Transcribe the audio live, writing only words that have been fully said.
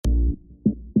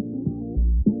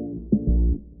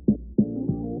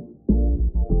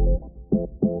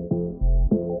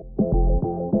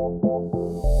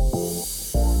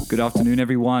Good afternoon,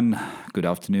 everyone. Good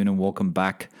afternoon and welcome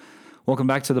back. Welcome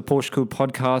back to the Porsche Cool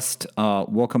podcast.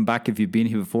 Welcome back if you've been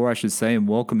here before, I should say, and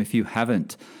welcome if you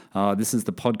haven't. This is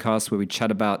the podcast where we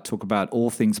talk about all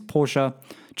things Porsche.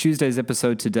 Tuesday's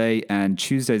episode today, and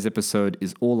Tuesday's episode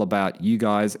is all about you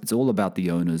guys. It's all about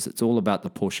the owners. It's all about the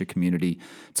Porsche community.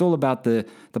 It's all about the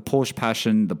Porsche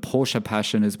passion, the Porsche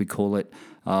passion as we call it.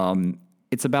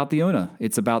 It's about the owner.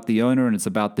 It's about the owner, and it's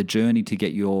about the journey to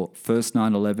get your first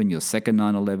 911, your second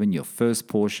 911, your first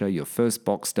Porsche, your first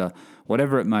Boxster,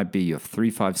 whatever it might be, your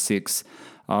 356.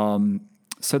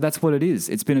 So that's what it is.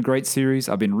 It's been a great series.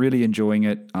 I've been really enjoying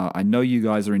it. I know you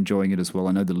guys are enjoying it as well.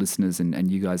 I know the listeners and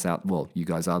you guys you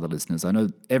guys are the listeners. I know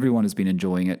everyone has been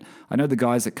enjoying it. I know the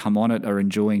guys that come on it are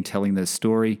enjoying telling their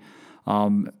story.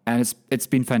 And it's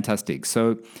been fantastic.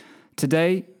 So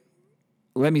today,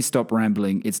 let me stop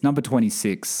rambling. It's number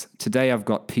 26. Today I've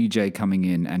got PJ coming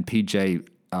in, and PJ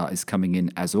is coming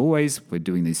in as always. We're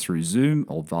doing these through Zoom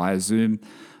or via Zoom.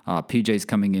 PJ's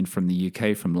coming in from the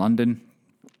UK, from London.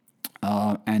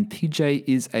 And PJ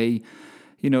is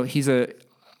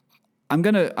I'm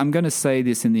gonna say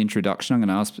this in the introduction. I'm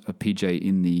gonna ask PJ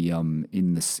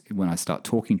in this when I start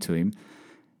talking to him.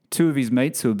 Two of his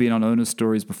mates who have been on owner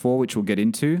stories before, which we'll get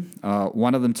into.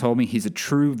 One of them told me he's a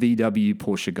true VW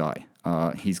Porsche guy.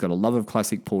 He's got a love of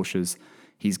classic Porsches.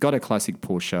 He's got a classic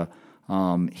Porsche.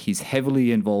 He's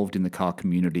heavily involved in the car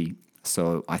community.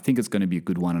 So I think it's going to be a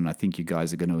good one, and I think you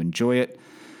guys are going to enjoy it.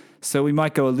 So we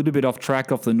might go a little bit off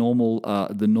track off the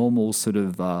normal sort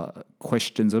of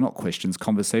questions, or not questions,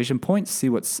 conversation points, see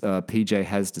what PJ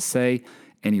has to say.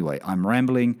 Anyway, I'm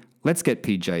rambling. Let's get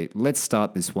PJ. Let's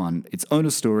start this one. It's Owner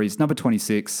Stories, number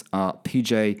 26,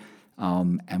 PJ,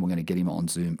 and we're going to get him on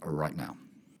Zoom right now.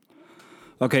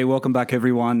 Okay, welcome back,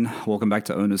 everyone. Welcome back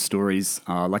to Owner Stories.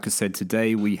 Like I said,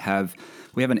 today we have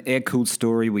an air-cooled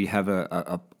story. We have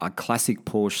a classic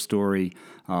Porsche story.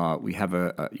 We have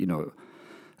a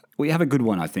good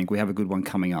one, I think. We have a good one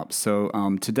coming up. So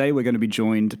today we're going to be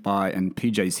joined by, and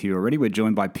PJ's here already. We're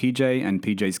joined by PJ, and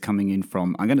PJ's coming in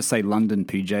from, I'm going to say London.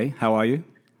 PJ, how are you?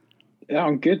 Yeah,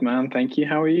 I'm good, man. Thank you.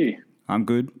 How are you? I'm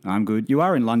good. You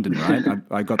are in London, right?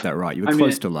 I got that right. You were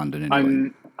close to London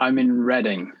anyway. I'm in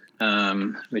Reading,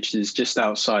 which is just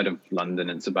outside of London.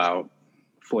 It's about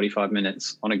 45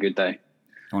 minutes on a good day.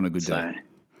 On a good day.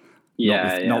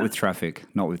 Yeah, not with traffic.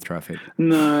 Not with traffic.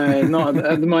 No, not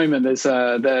at the moment.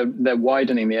 They're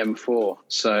widening the M4,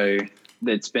 so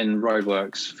it's been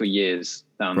roadworks for years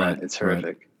down there. It's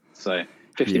horrific. Right. So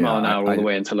 50 mile an hour all the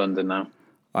way into London now.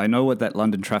 I know what that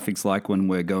London traffic's like when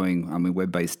we're going. I mean,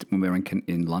 when we're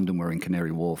in London, we're in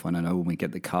Canary Wharf, and I know when we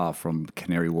get the car from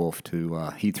Canary Wharf to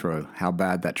Heathrow, how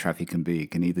bad that traffic can be.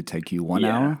 It can either take you 1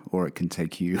 hour or it can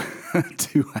take you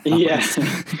 2 hours,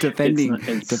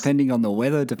 depending on the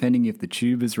weather, depending if the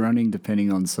tube is running, depending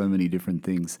on so many different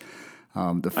things.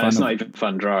 It's not even a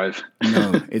fun drive.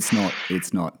 No, it's not.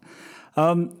 It's not.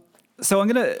 So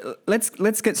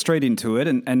let's get straight into it,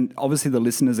 and obviously the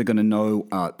listeners are going to know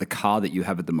the car that you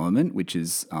have at the moment, which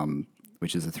is a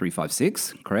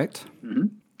 356, correct? Mm-hmm.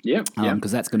 Yeah.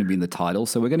 Because that's going to be in the title.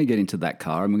 So we're going to get into that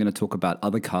car, and we're going to talk about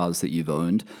other cars that you've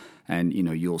owned, and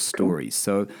your stories.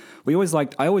 Cool. So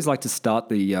I always like to start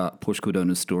the Porsche Cool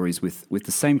Owner Stories with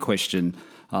the same question,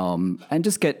 and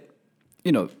just get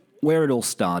where it all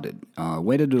started.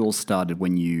 Where did it all started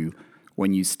when you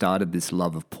started this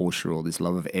love of Porsche, or this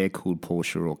love of air-cooled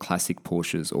Porsche, or classic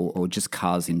Porsches, or just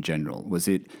cars in general? Was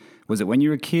it when you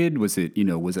were a kid? Was it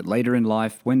later in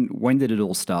life? When did it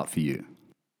all start for you?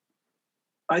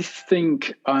 I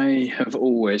think I have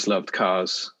always loved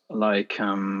cars. Like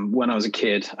when I was a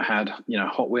kid, I had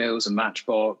Hot Wheels and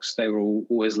Matchbox. They were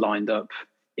always lined up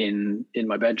in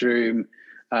my bedroom.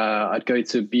 I'd go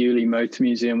to Bewley Motor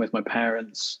Museum with my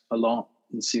parents a lot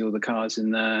and see all the cars in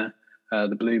there.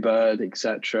 The Bluebird,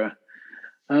 etc.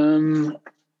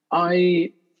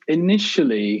 I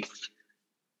initially,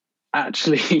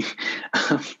 actually,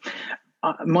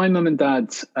 my mum and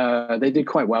dad, they did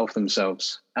quite well for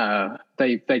themselves.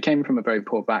 They came from a very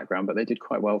poor background, but they did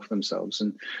quite well for themselves.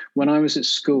 And when I was at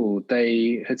school,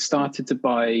 they had started to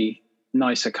buy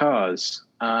nicer cars.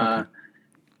 Okay.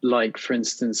 Like, for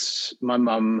instance, my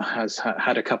mum has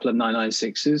had a couple of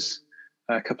 996s.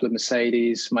 A couple of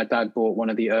Mercedes. My dad bought one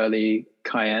of the early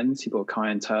Cayennes. He bought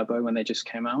Cayenne Turbo when they just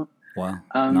came out. Wow,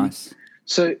 nice.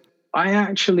 So I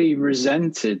actually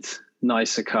resented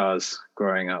nicer cars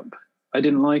growing up. I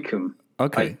didn't like them.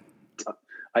 Okay.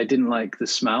 I didn't like the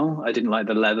smell. I didn't like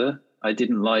the leather. I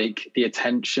didn't like the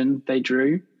attention they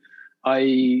drew.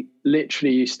 I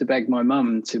literally used to beg my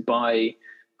mum to buy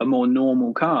a more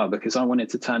normal car because I wanted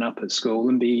to turn up at school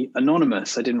and be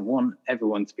anonymous. I didn't want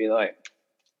everyone to be like,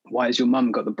 why has your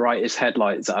mum got the brightest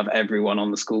headlights out of everyone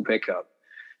on the school pickup?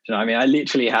 Do you know what I mean? I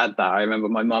literally had that. I remember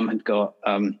my mum had got,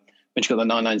 when she got the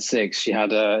 996, she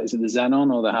had is it the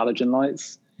xenon or the halogen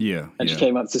lights? Yeah. And she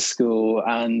came up to school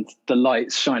and the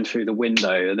lights shine through the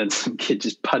window, and then some kid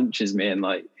just punches me and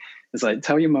like, it's like,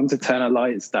 tell your mum to turn her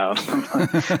lights down. I'm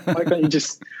like,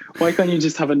 why can't you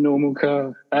just have a normal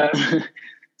car?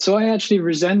 So I actually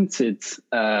resented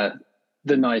the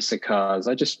nicer cars.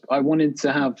 I wanted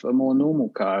to have a more normal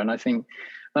car. And I think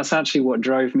that's actually what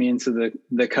drove me into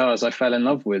the cars I fell in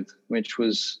love with, which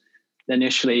was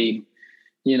initially,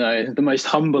 the most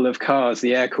humble of cars,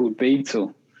 the air-cooled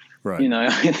Beetle. Right.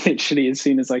 Literally as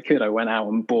soon as I could, I went out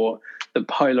and bought the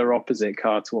polar opposite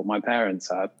car to what my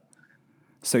parents had.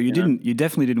 So you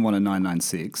definitely didn't want a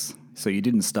 996. So you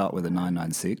didn't start with a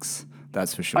 996.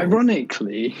 That's for sure.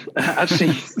 Ironically,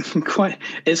 actually,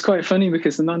 it's quite funny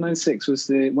because the 996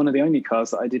 was one of the only cars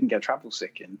that I didn't get travel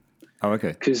sick in. Oh,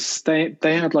 okay. Because they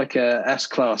had like a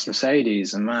S-Class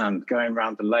Mercedes, and man, going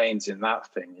around the lanes in that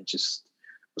thing, it just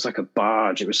was like a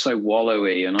barge. It was so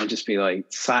wallowy, and I'd just be like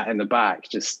sat in the back,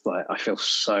 just like I feel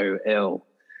so ill.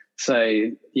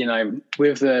 So,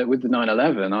 with the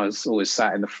 911, I was always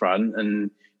sat in the front, and,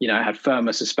 I had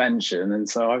firmer suspension. And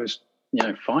so I was,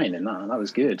 fine in that. That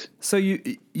was good. So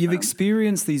you've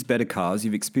experienced these better cars.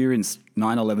 You've experienced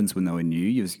 911s when they were new.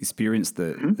 You've experienced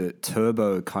the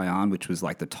turbo Cayenne, which was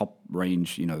like the top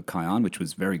range, Cayenne, which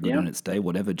was very good in its day,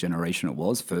 whatever generation it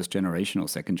was, first generation or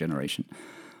second generation.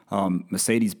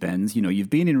 Mercedes-Benz, you've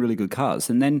been in really good cars.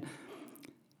 And then,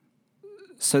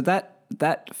 so that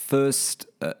first,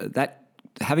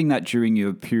 having that during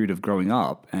your period of growing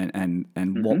up and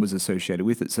what was associated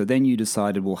with it. So then you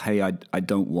decided, well, hey, I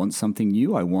don't want something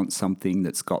new. I want something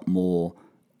that's got more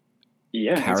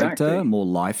character, more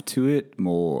life to it,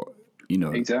 more,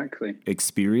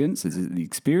 experience. Is it the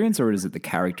experience or is it the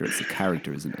character? It's the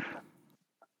character, isn't it?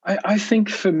 I think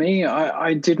for me,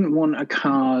 I didn't want a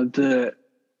car that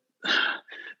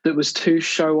was too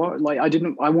show off. Like I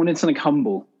wanted something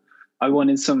humble. I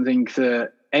wanted something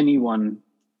that anyone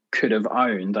could have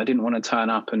owned. I didn't want to turn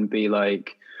up and be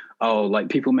like, oh, like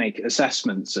people make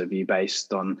assessments of you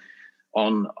based on,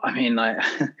 I mean, like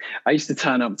I used to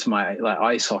turn up to my like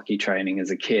ice hockey training as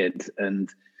a kid, and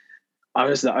I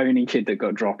was the only kid that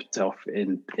got dropped off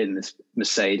in this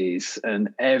Mercedes,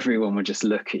 and everyone would just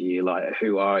look at you like,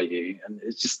 who are you? And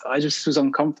I just was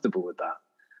uncomfortable with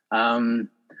that.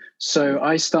 So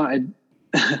I started.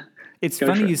 It's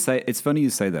funny you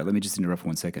say that. Let me just interrupt for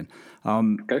 1 second.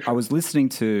 I was listening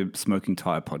to Smoking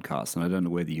Tire podcast, and I don't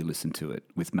know whether you listened to it,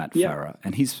 with Matt Farah,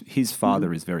 and his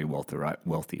father is very wealthy,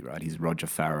 right? He's Roger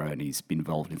Farah, and he's been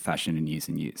involved in fashion in years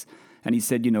and years. And he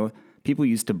said, people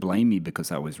used to blame me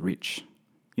because I was rich.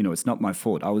 It's not my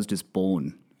fault. I was just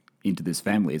born into this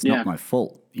family. It's not my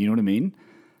fault. You know what I mean?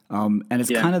 And it's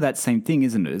kind of that same thing,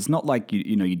 isn't it? It's not like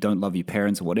you don't love your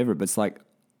parents or whatever, but it's like,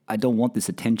 I don't want this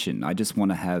attention. I just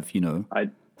want to have,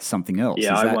 something else.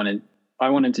 Yeah, I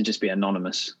wanted to just be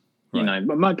anonymous, right.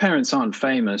 But my parents aren't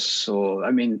famous, or,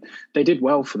 I mean, they did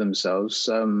well for themselves,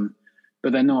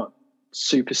 but they're not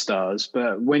superstars.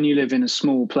 But when you live in a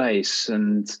small place,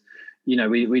 and,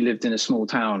 we lived in a small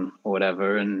town or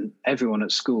whatever, and everyone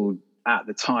at school at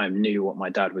the time knew what my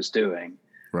dad was doing.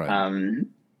 Right.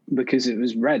 Because it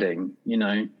was Reading,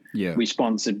 we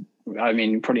sponsored, I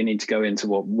mean, you probably need to go into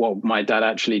what my dad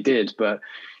actually did, but,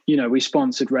 we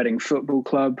sponsored Reading Football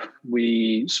Club.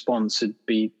 We sponsored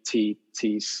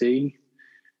BTTC,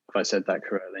 if I said that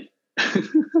correctly.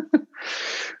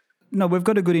 No, we've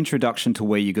got a good introduction to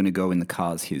where you're going to go in the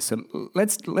cars here. So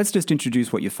let's just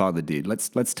introduce what your father did.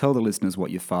 Let's tell the listeners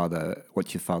what your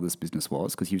father's business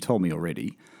was, because you've told me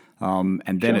already. And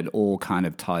then it all kind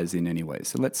of ties in anyway.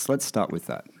 So let's start with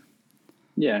that.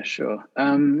 Yeah, sure.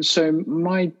 So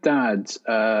my dad,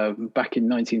 back in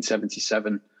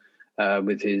 1977,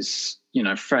 with his,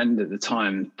 friend at the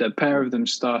time, the pair of them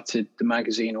started the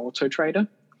magazine Auto Trader.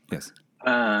 Yes.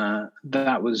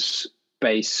 That was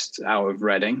based out of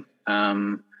Reading.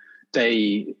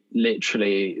 They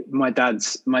literally, my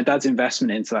dad's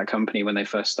investment into that company when they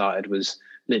first started was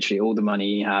literally all the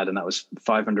money he had, and that was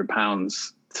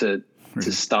 £500 to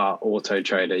start Auto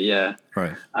Trader. Yeah.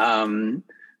 Right.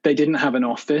 They didn't have an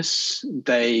office.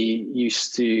 They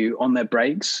used to, on their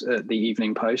breaks at the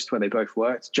Evening Post, where they both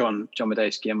worked, John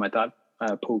Medeski and my dad,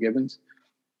 Paul Gibbons,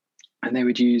 and they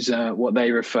would use what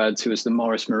they referred to as the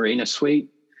Morris Marina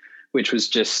suite, which was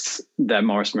just their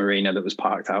Morris Marina that was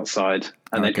parked outside,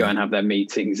 and they'd go and have their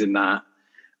meetings in that.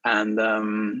 And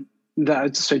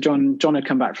so John had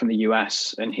come back from the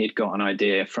US, and he'd got an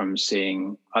idea from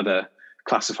seeing other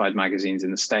classified magazines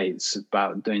in the States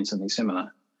about doing something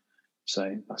similar.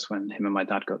 So that's when him and my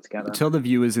dad got together. Tell the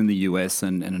viewers in the US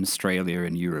and Australia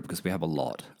and Europe, because we have a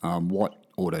lot, what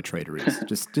Auto Trader is.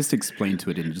 just explain to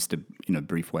it in just a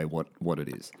brief way what it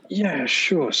is. Yeah,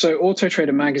 sure. So Auto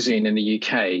Trader magazine in the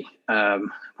UK,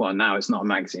 well, now it's not a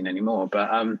magazine anymore,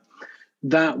 but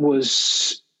that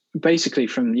was basically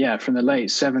from the late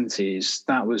 70s.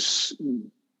 That was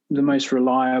the most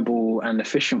reliable and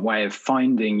efficient way of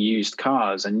finding used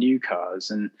cars and new cars.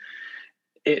 And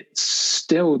it's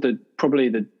still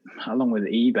probably along with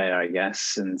eBay, I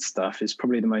guess, and stuff, is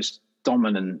probably the most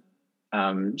dominant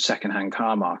secondhand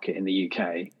car market in the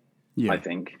UK. Yeah. I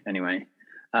think, anyway.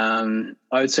 I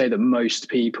would say that most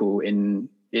people in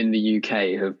the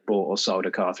UK have bought or sold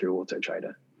a car through Auto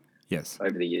Trader. Yes,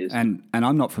 over the years. And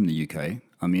I'm not from the UK.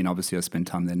 I mean, obviously, I spend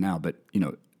time there now, but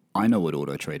I know what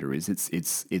Auto Trader is. It's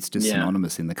just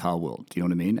synonymous in the car world. Do you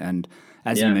know what I mean? And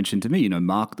as you mentioned to me,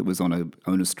 Mark that was on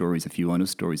Owner Stories a few Owner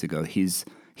Stories ago, his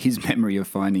memory of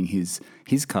finding his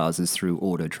cars is through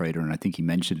Auto Trader, and I think he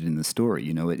mentioned it in the story.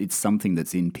 It's something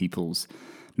that's in people's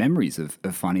memories of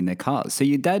finding their cars. So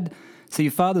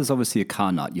your father's obviously a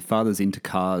car nut. Your father's into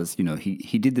cars.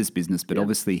 He did this business, but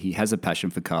obviously he has a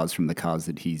passion for cars from the cars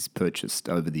that he's purchased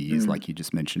over the years, like you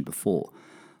just mentioned before.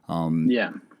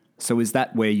 So is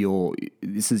that where your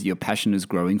passion is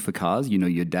growing for cars?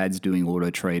 Your dad's doing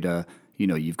Auto Trader.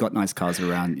 You've got nice cars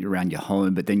around your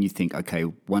home, but then you think, okay,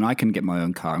 when I can get my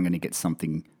own car, I'm going to get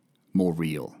something more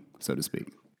real, so to speak.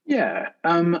 Yeah.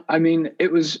 I mean,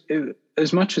 it was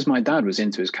as much as my dad was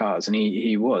into his cars, and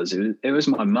it was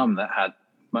my mum that had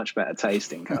much better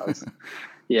taste in cars.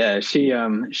 Yeah, she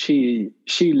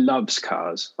loves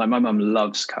cars. Like, my mum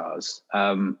loves cars.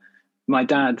 My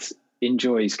dad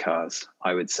enjoys cars,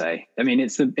 I would say. I mean,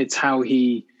 it's how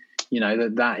he,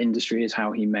 that industry is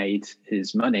how he made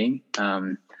his money.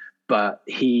 But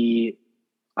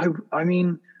I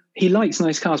mean, he likes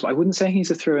nice cars, but I wouldn't say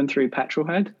he's a through and through petrol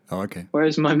head. Oh, okay.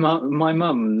 Whereas my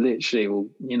mum literally will,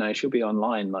 she'll be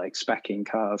online like specking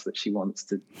cars that she wants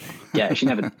to get. She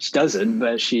doesn't,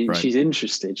 but she's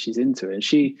interested. She's into it.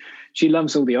 She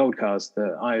loves all the old cars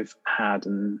that I've had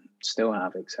and still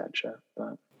have, etc.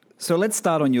 But so let's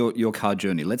start on your car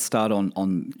journey. Let's start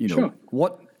on Sure.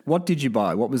 What did you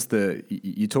buy? What was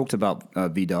you talked about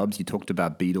V-Dubs, you talked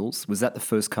about Beetles. Was that the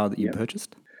first car that you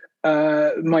purchased?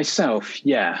 Myself,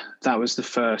 yeah. That was the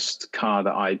first car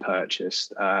that I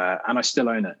purchased, and I still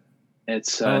own it.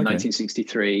 It's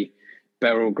 1963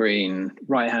 beryl green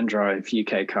right-hand drive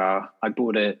UK car. I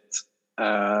bought it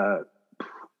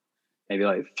maybe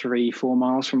like 3-4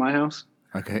 miles from my house.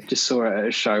 Okay. Just saw it at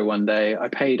a show one day. I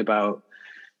paid about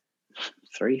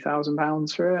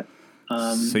 £3,000 for it.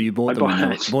 So you bought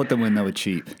them when they were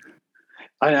cheap.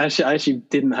 I actually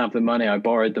didn't have the money. I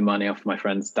borrowed the money off my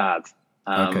friend's dad.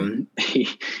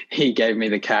 He gave me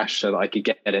the cash so that I could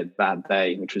get it that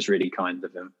day, which was really kind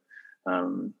of him.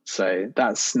 So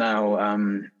that's now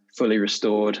fully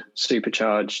restored,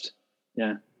 supercharged.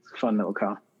 Yeah, fun little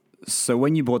car. So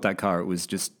when you bought that car, it was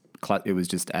just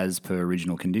as per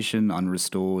original condition,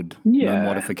 unrestored, no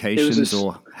modifications,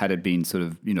 or had it been sort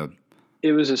of,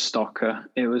 It was a stocker.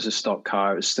 It was a stock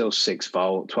car. It was still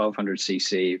 6-volt,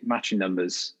 1200cc, matching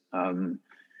numbers.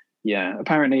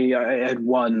 Apparently I had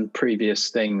won previous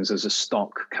things as a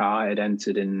stock car. It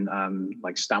entered in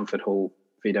like Stamford Hall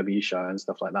VW show and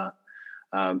stuff like that.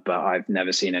 But I've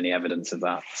never seen any evidence of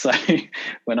that. So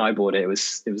when I bought it, it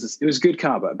was a good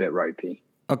car, but a bit ropey.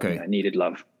 Okay. It needed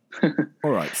love.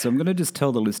 All right. So I'm going to just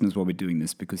tell the listeners why we're doing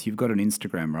this, because you've got an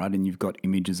Instagram, right? And you've got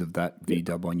images of that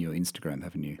V-Dub on your Instagram,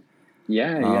 haven't you?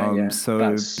 Yeah. So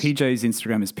PJ's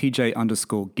Instagram is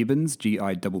PJ_Gibbons, Gibbons.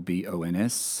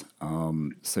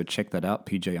 So check that out,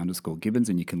 PJ_Gibbons,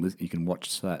 and you can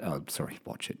watch that.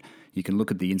 Watch it. You can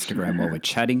look at the Instagram while we're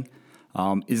chatting.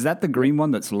 Is that the green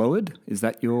one that's lowered? Is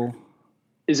that your?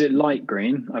 Is it light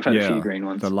green? I've had a few green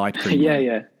ones. The light green.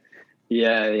 Yeah.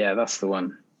 That's the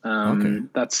one.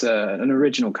 That's an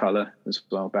original color as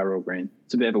well, beryl green.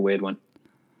 It's a bit of a weird one.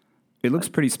 It looks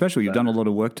pretty special. You've done a lot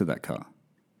of work to that car.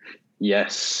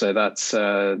 Yes, so that's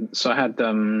so I had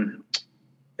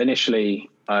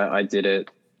initially I did it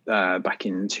back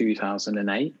in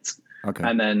 2008,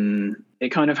 and then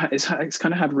it's kind of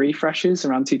had refreshes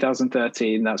around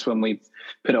 2013. That's when we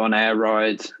put it on air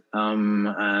ride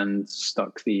and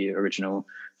stuck the original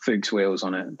Fuchs wheels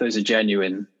on it. Those are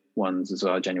genuine ones as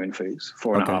well, genuine Fuchs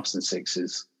 4.5s and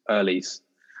 6s, earlies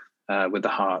with the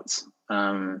hearts.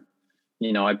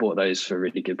 I bought those for a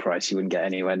really good price. You wouldn't get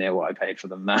anywhere near what I paid for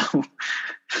them now.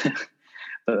 But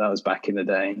that was back in the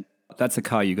day. That's a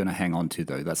car you're going to hang on to,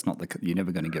 though. That's not you're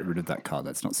never going to get rid of that car.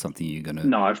 That's not something you're going to.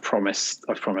 No, I've promised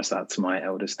that to my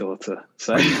eldest daughter.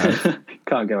 So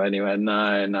can't go anywhere.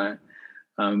 No.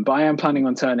 But I am planning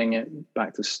on turning it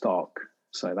back to stock,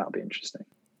 so that'll be interesting.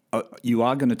 You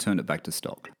are going to turn it back to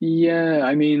stock? Yeah,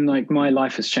 I mean, like my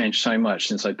life has changed so much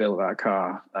since I built that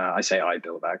car. I say I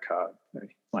built that car.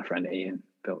 My friend Ian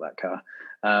built that car.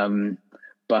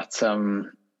 But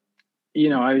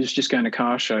I was just going to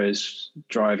car shows,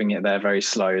 driving it there very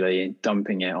slowly,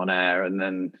 dumping it on air, and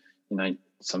then,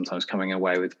 sometimes coming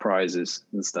away with prizes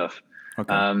and stuff.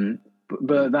 Okay.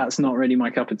 But that's not really my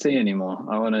cup of tea anymore.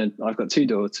 I've got 2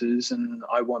 daughters, and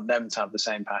I want them to have the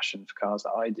same passion for cars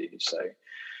that I do. So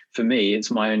for me, it's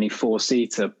my only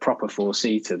proper four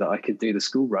seater that I could do the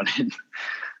school run in.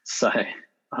 So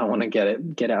I want to get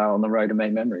it out on the road and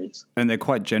make memories. And they're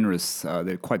quite generous.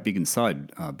 They're quite big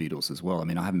inside, Beetles as well. I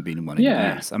mean, I haven't been in one in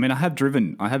years. I mean, I have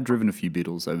driven a few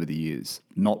Beetles over the years,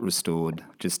 not restored,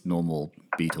 just normal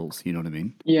Beetles. You know what I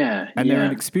mean? Yeah. And they're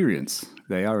an experience.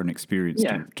 They are an experience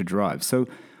to drive. So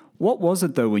what was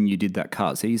it though when you did that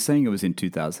car? So you're saying it was in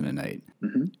 2008.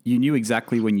 Mm-hmm. You knew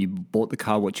exactly when you bought the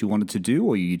car what you wanted to do,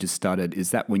 or you just started?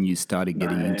 Is that when you started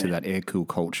getting into that air cool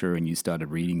culture and you started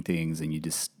reading things and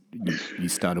you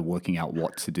started working out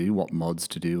what to do, what mods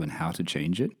to do, and how to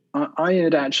change it? I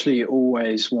had actually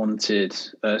always wanted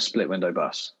a split window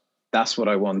bus. That's what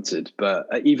I wanted. But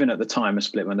even at the time, a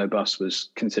split window bus was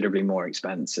considerably more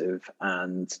expensive.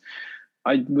 And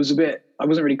I wasn't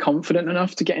really confident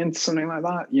enough to get into something like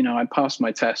that. I passed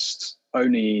my test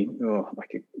only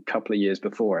like a couple of years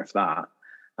before, if that.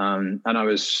 And I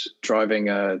was driving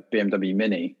a BMW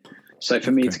Mini. So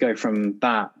for me to go from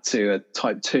that to a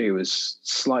Type 2 was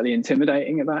slightly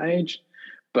intimidating at that age.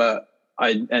 But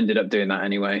I ended up doing that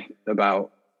anyway,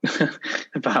 about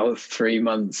 3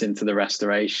 months into the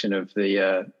restoration of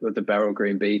the Beryl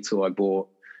Green Beetle. I bought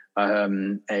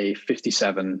a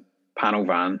 57 panel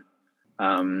van.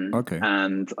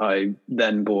 And I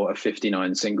then bought a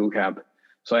 59 single cab.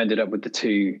 So I ended up with the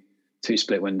two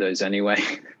split windows anyway.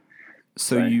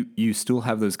 So you still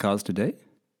have those cars today?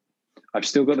 I've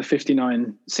still got the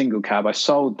 59 single cab. I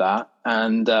sold that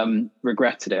and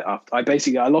regretted it after.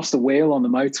 I lost a wheel on the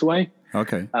motorway.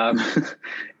 Okay.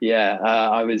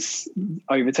 I was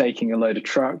overtaking a load of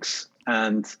trucks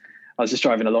and I was just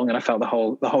driving along and I felt the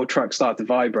whole truck start to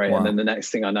vibrate. Wow. And then the next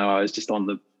thing I know, I was just on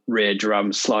the rear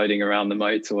drum sliding around the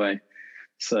motorway.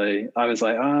 So I was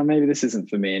like, maybe this isn't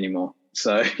for me anymore.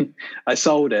 So I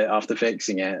sold it after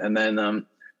fixing it. And then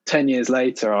 10 years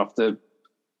later, after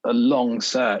a long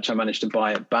search, I managed to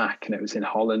buy it back and it was in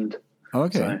Holland.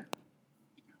 Okay. So,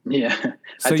 yeah.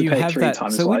 So you have that.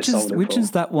 So which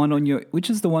is the one on your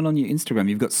Instagram?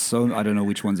 You've got I don't know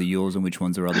which ones are yours and which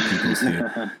ones are other people's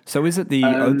here. So is it the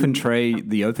open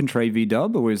tray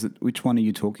V-dub, or is it, which one are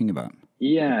you talking about?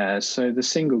 Yeah. So the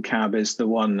single cab is the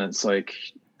one that's like,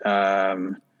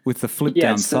 with the flip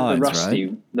down sides,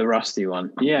 right? The rusty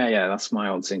one. Yeah. That's my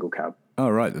old single cab.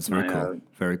 Oh, right. That's very cool.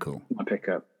 Very cool. My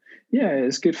pickup. Yeah,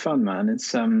 it's good fun, man.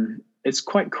 It's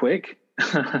quite quick.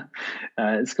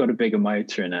 It's got a bigger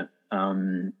motor in it,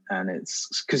 and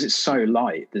it's because it's so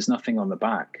light. There's nothing on the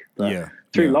back. But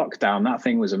through lockdown, that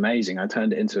thing was amazing. I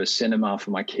turned it into a cinema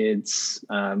for my kids.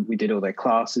 We did all their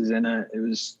classes in it. It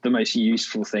was the most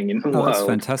useful thing in the world. That's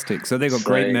fantastic. So they got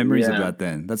great memories of that.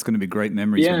 Then that's going to be great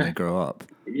memories when they grow up.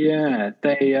 Yeah,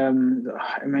 they.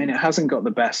 It hasn't got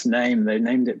the best name. They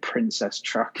named it Princess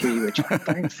Truckee, which I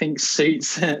don't think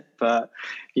suits it, but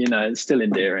it's still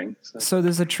endearing. So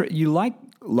there's you like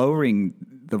lowering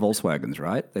the Volkswagens,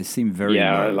 right? They seem very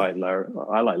low.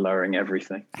 I like lowering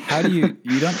everything. How do you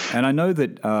don't? And I know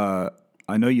that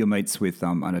I know you're mates with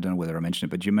and I don't know whether I mentioned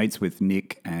it, but you're mates with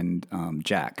Nick and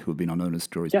Jack, who have been on Owner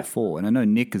Stories before. And I know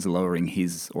Nick is lowering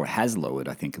has lowered,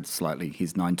 I think, slightly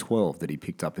his 912 that he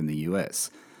picked up in the US.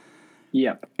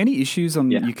 Yep. Any issues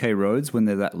on UK roads when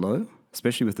they're that low,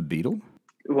 especially with the Beetle?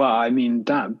 Well, I mean,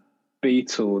 that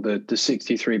Beetle, the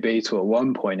 63 Beetle, at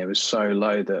one point it was so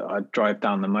low that I'd drive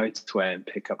down the motorway and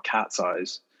pick up cat's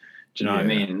eyes. Do you know what I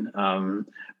mean?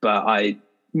 But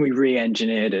we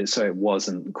re-engineered it so it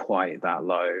wasn't quite that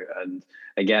low. And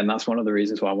again, that's one of the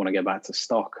reasons why I want to get back to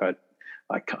stock.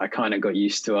 I kind of got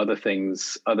used to other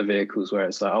vehicles where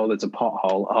it's like, oh, there's a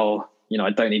pothole. Oh, I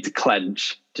don't need to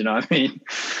clench. Do you know what I mean?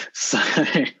 So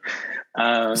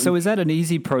is that an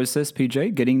easy process,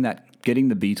 PJ, getting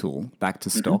the Beetle back to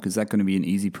stock? Is that going to be an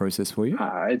easy process for you?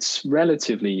 It's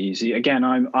relatively easy. Again,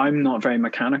 I'm not very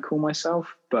mechanical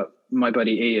myself, but my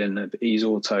buddy Ian of Ease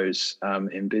Autos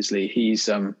in Bisley, he's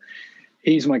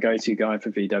my go-to guy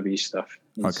for VW stuff.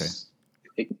 He's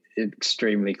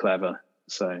extremely clever.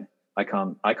 So I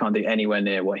can't do anywhere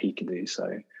near what he can do.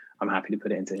 So I'm happy to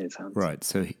put it into his hands. Right.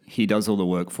 So he does all the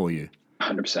work for you.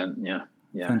 100%.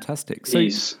 Yeah. Fantastic. So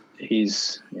he's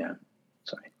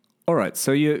sorry. All right,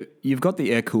 so you've got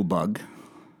the air cool bug.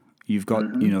 You've got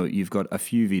Mm-hmm. you've got a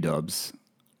few V Dubs.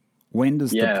 When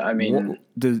does Yeah, I mean,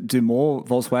 do more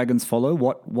Volkswagens follow?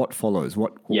 What follows?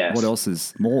 What yes, else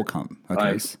is more come?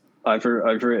 Okay, I've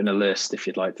written a list if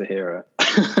you'd like to hear it.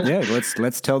 yeah.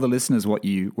 Let's tell the listeners what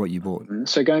you bought.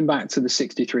 So going back to the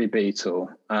 '63 Beetle,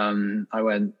 I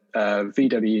went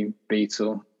VW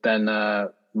Beetle, then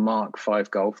Mark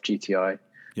 5 Golf GTI,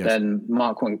 Yes. then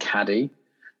Mark 1 Caddy,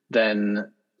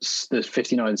 then the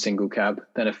 59 single cab,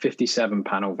 then a 57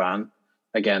 panel van,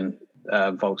 again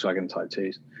Volkswagen Type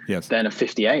 2s, Yes. then a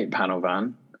 58 panel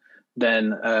van,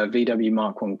 then a VW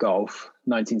Mark 1 Golf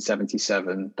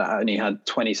 1977 that only had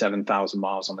 27,000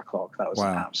 miles on the clock. That was an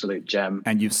Wow. absolute gem.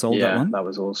 And you've sold that Yeah, one? that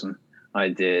was awesome. I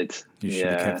did. You should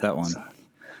have kept that one.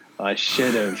 I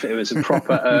should have. It was a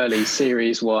proper early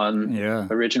Series 1. Yeah.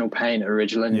 Original paint,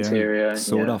 original interior.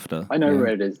 Sought yeah. after. I know Yeah. where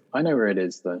it is. I know where it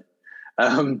is, though.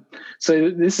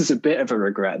 So this is a bit of a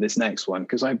regret, this next one,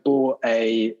 because I bought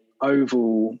a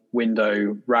oval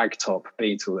window ragtop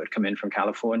Beetle that had come in from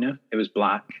California. It was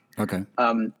black. Okay.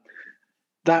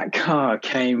 That car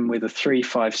came with a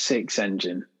 356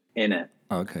 engine in it.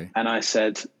 Okay. And I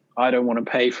said, I don't want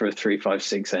to pay for a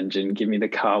 356 engine. Give me the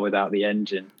car without the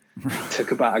engine.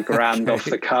 Took about $1,000 off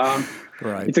the car.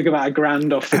 Right. He took about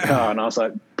 $1,000 off the car, and I was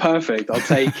like, perfect, I'll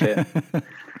take it.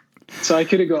 So I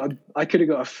could have got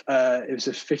it was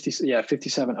a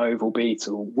 57 oval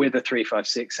Beetle with a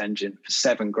 356 engine for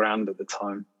 $7,000 at the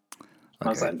time. I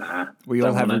was like, nah. We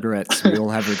all have regrets. We all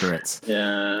have regrets.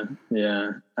 Yeah.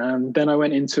 Then I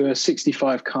went into a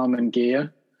 65 Carmen Ghia.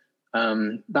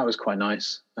 That was quite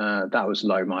nice. That was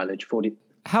low mileage, 40.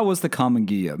 How was the Carmen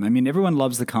Ghia? I mean, everyone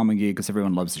loves the Carmen Ghia because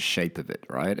everyone loves the shape of it,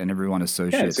 right? And everyone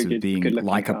associates it with being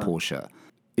like a Porsche.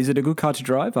 Is it a good car to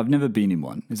drive? I've never been in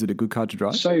one. Is it a good car to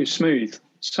drive? So smooth.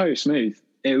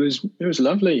 It was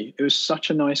lovely. It was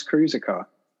such a nice cruiser car.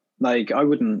 Like, I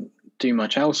wouldn't do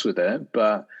much else with it,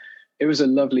 but it was a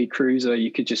lovely cruiser.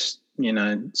 You could just,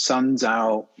 sun's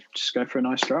out, just go for a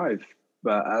nice drive.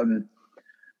 But, I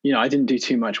didn't do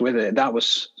too much with it. That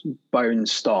was bone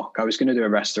stock. I was going to do a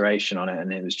restoration on it,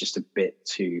 and it was just a bit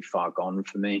too far gone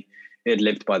for me. It had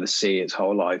lived by the sea its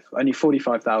whole life. Only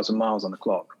 45,000 miles on the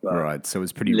clock. But right, so it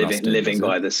was pretty living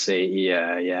by the sea.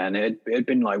 Yeah. And it had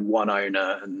been like one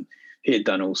owner, and he had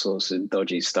done all sorts of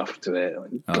dodgy stuff to it, like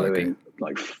gluing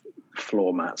like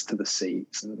floor mats to the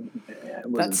seats. And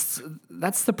that's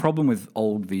the problem with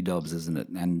old V-Dubs, isn't it?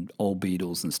 And old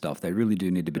Beetles and stuff. They really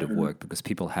do need a bit of work because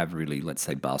people have really, let's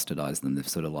say, bastardized them. They've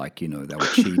sort of like, they were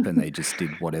cheap and they just did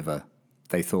whatever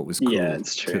they thought was cool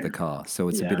to the car. So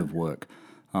it's a bit of work.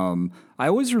 I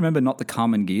always remember not the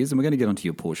Carmen Gears, and we're going to get onto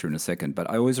your Porsche in a second, but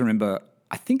I always remember,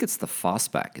 I think it's the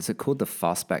Fastback. Is it called the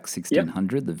Fastback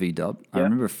 1600, the V-Dub? I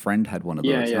remember a friend had one of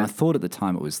those, and I thought at the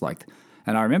time it was like,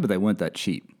 and I remember they weren't that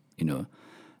cheap,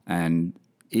 and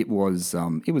it was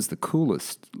the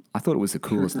coolest. I thought it was the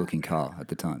coolest looking car at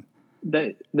the time.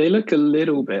 They look a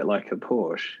little bit like a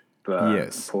Porsche, but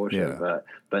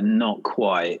not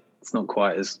quite. It's not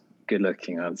quite as good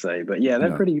looking, I'd say. But yeah,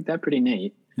 they're pretty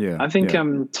neat. Yeah, I think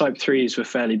Type 3s were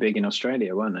fairly big in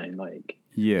Australia, weren't they? Like,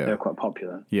 they were quite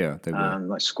popular. Yeah, they were.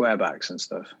 Like squarebacks and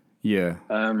stuff. Yeah.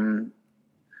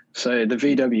 So the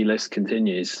VW list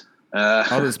continues.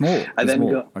 There's more.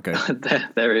 Okay.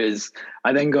 There is.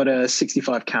 I then got a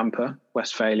 65 Camper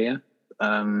Westphalia.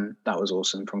 That was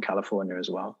awesome, from California as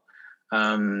well.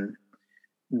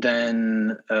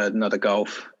 Then another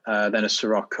Golf, then a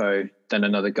Sirocco, then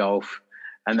another Golf,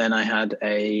 and then I had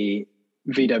a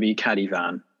VW Caddy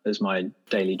van as my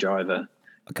daily driver.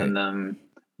 Okay. And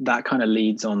that kind of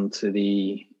leads on to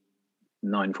the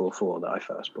 944 that I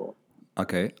first bought.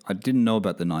 Okay. I didn't know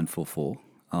about the 944.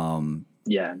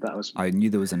 Yeah, that was... I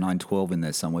knew there was a 912 in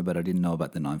there somewhere, but I didn't know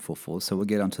about the 944. So we'll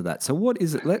get onto that. So what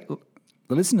is it? The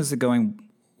listeners are going,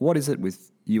 what is it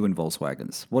with you and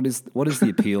Volkswagens? What is the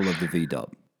appeal of the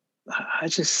V-Dub? I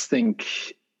just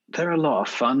think they're a lot of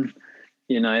fun.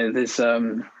 There's...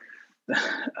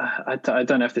 I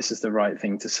don't know if this is the right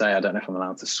thing to say. I don't know if I'm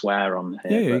allowed to swear on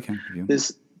here. Yeah, you can. Yeah.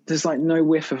 There's like no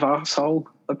whiff of arsehole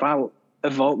about a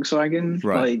Volkswagen.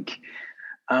 Right.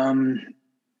 Like,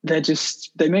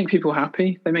 they make people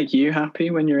happy. They make you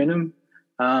happy when you're in them.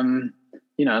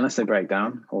 Unless they break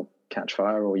down or catch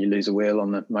fire or you lose a wheel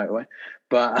on the motorway.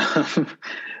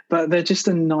 But they're just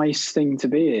a nice thing to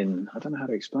be in. I don't know how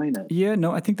to explain it. Yeah,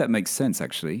 no, I think that makes sense,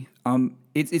 actually.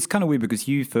 It's kind of weird because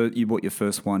you bought your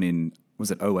first one in,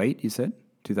 was it 08, you said?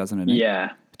 2008?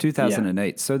 Yeah. 2008.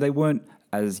 Yeah. So they weren't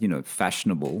as,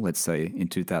 fashionable, let's say, in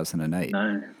 2008.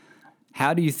 No.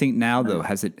 How do you think now, though?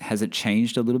 Has it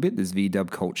changed a little bit, this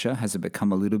V-Dub culture? Has it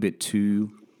become a little bit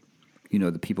too you know,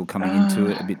 the people coming into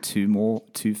it a bit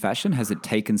too fashion? Has it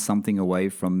taken something away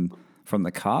from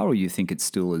the car, or you think it's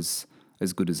still as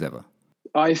good as ever?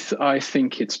 I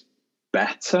think it's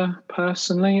better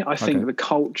personally. I think the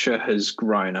culture has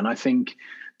grown, and I think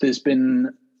there's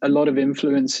been a lot of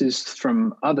influences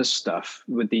from other stuff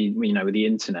with the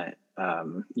internet.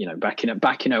 Back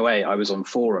in '08, I was on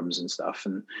forums and stuff,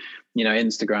 and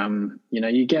Instagram.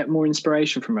 You get more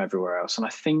inspiration from everywhere else, and I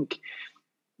think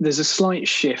there's a slight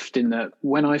shift in that.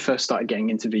 When I first started getting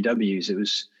into VWs, it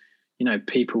was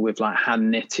people with like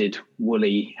hand knitted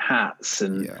woolly hats,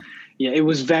 and it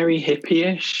was very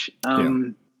hippie-ish.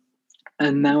 And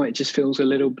now it just feels a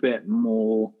little bit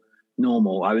more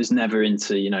normal. I was never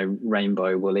into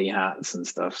rainbow woolly hats and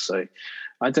stuff, so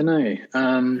I don't know.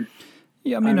 I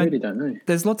really don't know.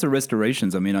 There's lots of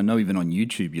restorations. I mean, I know even on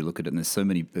YouTube you look at it and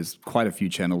there's quite a few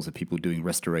channels of people doing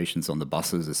restorations on the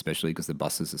buses, especially because the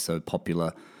buses are so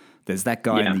popular. There's that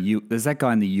guy in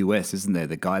the US, isn't there?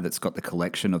 The guy that's got the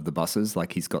collection of the buses,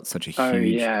 like he's got such a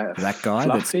huge that guy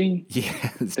Fluffy?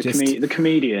 The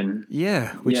comedian.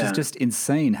 Yeah, which is just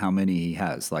insane how many he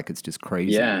has. Like it's just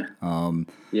crazy. Yeah.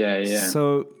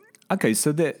 So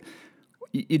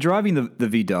you're driving the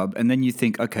VW, and then you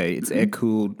think, okay, it's air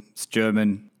cooled, it's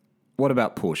German. What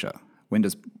about Porsche?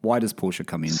 Why does Porsche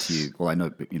come into you? Well, I know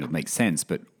it makes sense,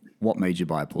 but what made you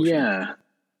buy a Porsche? Yeah.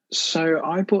 So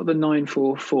I bought the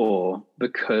 944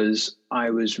 because I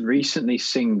was recently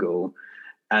single,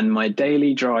 and my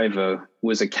daily driver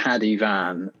was a Caddy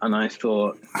van, and I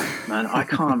thought, man, I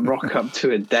can't rock up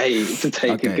to a date to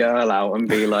take a girl out and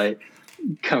be like,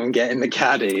 come and get in the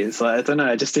Caddy. It's like, I don't know,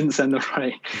 I just didn't send the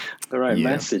right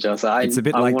message. I was like, it's a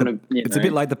bit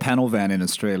like the panel van in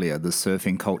Australia, the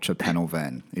surfing culture panel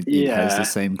van. It has the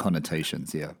same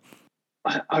connotations. Yeah.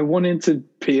 I wanted to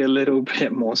be a little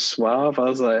bit more suave. I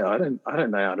was like, I don't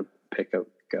know how to pick up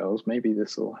girls. Maybe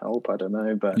this will help. I don't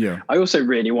know. But I also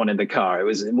really wanted the car. It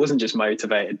wasn't just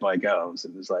motivated by girls.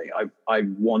 It was like I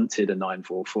wanted a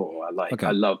 944.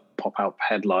 I love pop out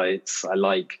headlights. I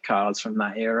like cars from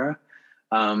that era.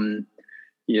 And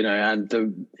I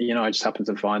just happened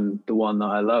to find the one that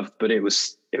I loved, but it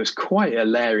was quite a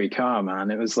leery car,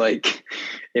 man. It was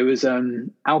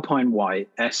Alpine white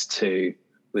S2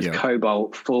 with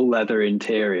cobalt full leather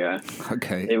interior.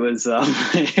 Okay. It was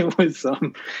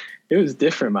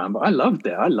different, man, but I loved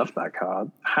it. I loved that car.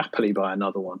 I'd happily buy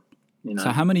another one. So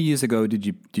how many years ago did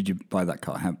you buy that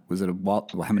car? Was it a while?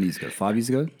 Well, how many years ago? 5 years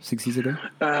ago? 6 years ago?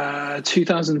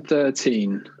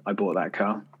 2013 I bought that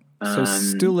car. So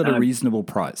still at a reasonable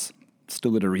price.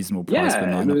 Still at a reasonable price for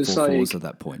 944s at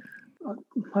that point.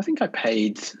 I think I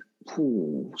paid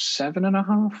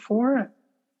 $7.5 for it.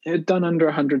 It had done under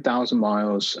 100,000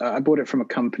 miles. I bought it from a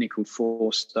company called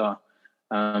Forster.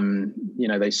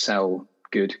 They sell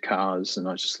good cars, and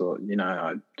I just thought,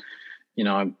 I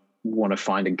want to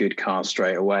find a good car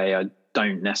straight away. I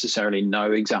don't necessarily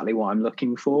know exactly what I'm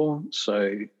looking for,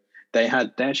 so they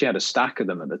actually had a stack of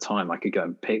them at the time. I could go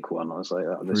and pick one. I was like,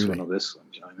 this one or this one.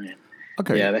 Do you know what I mean?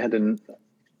 Okay. Yeah, they had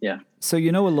So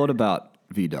you know a lot about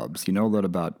VWs, you know a lot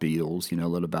about Beetles, you know a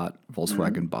lot about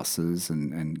Volkswagen buses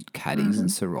and Caddies and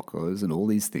Siroccos and all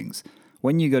these things.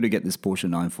 When you go to get this Porsche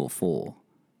 944,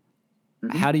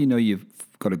 how do you know you've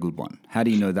got a good one? How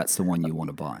do you know that's the one you want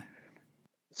to buy?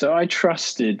 So I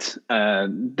trusted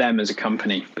them as a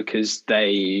company because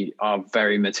they are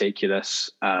very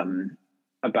meticulous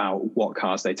about what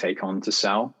cars they take on to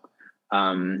sell.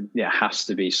 It has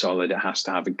to be solid. It has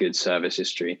to have a good service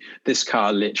history. This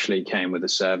car literally came with a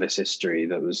service history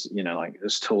that was, like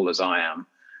as tall as I am.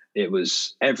 It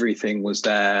was, everything was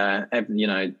there,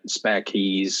 spare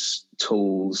keys,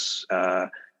 tools,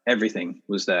 everything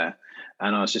was there.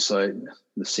 And I was just like,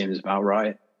 this seems about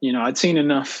right. I'd seen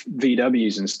enough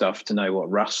VWs and stuff to know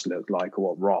what rust looked like or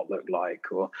what rot looked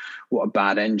like or what a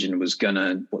bad engine was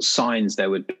what signs there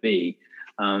would be.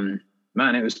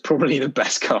 Man, it was probably the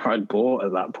best car I'd bought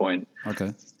at that point.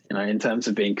 Okay. In terms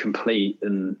of being complete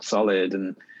and solid,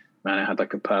 and man, it had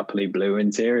like a purpley blue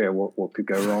interior. What could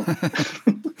go wrong?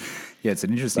 Yeah, it's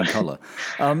an interesting color.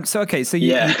 So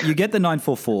you get the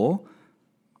 944.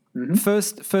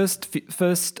 First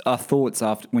thoughts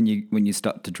after when you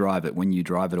start to drive it, when you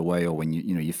drive it away, or when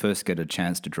you first get a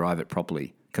chance to drive it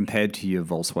properly, compared to your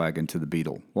Volkswagen to the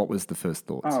Beetle. What was the first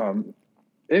thoughts?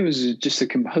 It was just a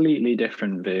completely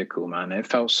different vehicle, man. It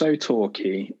felt so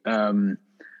torquey.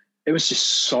 It was just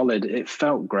solid. It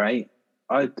felt great.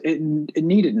 It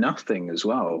needed nothing as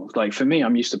well. Like for me,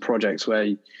 I'm used to projects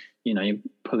where, you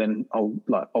pull in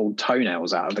old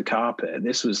toenails out of the carpet.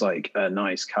 This was like a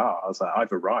nice car. I was like,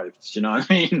 I've arrived. Do you know what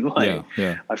I mean? Like,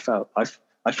 I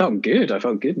felt good. I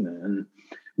felt good in it. And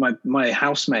my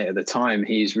housemate at the time,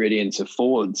 he's really into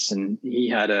Fords, and he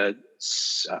had a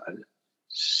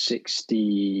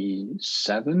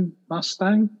 67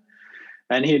 Mustang,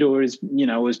 and he'd always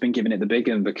been giving it the big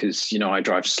one because I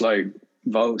drive slow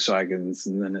Volkswagens,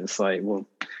 and then it's like, well,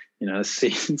 let's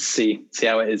see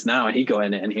how it is now. And he got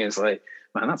in it, and he was like,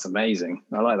 man, that's amazing.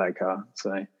 I like that car.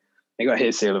 So he got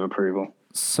his seal of approval.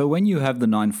 So when you have the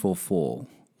 944,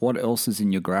 what else is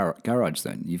in your garage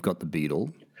then? You've got the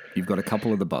Beetle. You've got a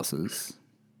couple of the buses.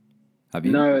 Have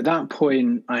you? No, at that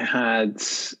point I had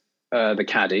the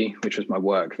Caddy, which was my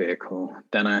work vehicle.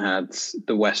 Then I had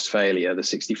the Westphalia, the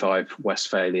 65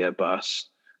 Westphalia bus.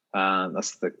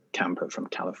 That's the camper from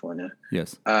California.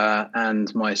 Yes.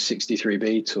 And my 63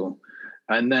 Beetle.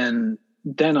 And then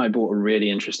I bought a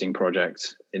really interesting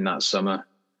project in that summer.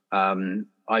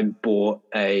 I bought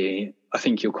I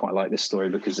think you'll quite like this story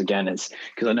because, again, it's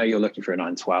because I know you're looking for a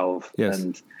 912. Yes.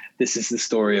 And this is the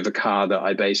story of a car that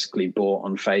I basically bought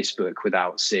on Facebook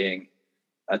without seeing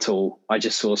at all. I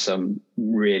just saw some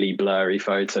really blurry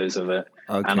photos of it.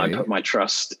 Okay. And I put my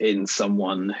trust in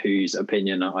someone whose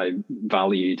opinion I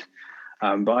valued.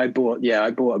 But I bought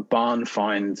a barn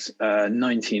find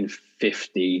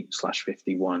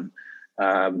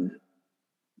 1950/51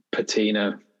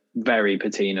 patina, very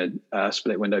patina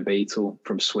split window Beetle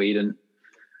from Sweden.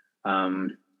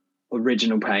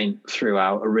 Original paint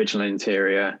throughout, original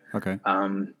interior. Okay.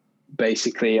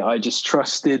 Basically, I just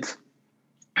trusted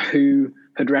who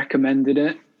had recommended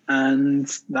it, and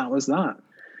that was that.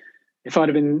 If I'd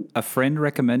have been... A friend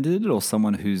recommended it, or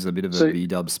someone who's a bit of a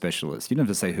VW specialist? You don't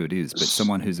have to say who it is, but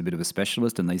someone who's a bit of a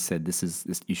specialist, and they said, this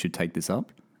you should take this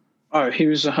up? Oh, he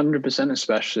was 100% a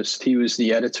specialist. He was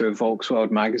the editor of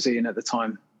Volkswagen magazine at the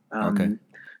time. Okay.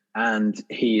 And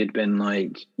he had been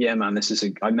like, yeah, man,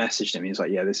 I messaged him. He was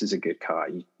like, yeah, this is a good car.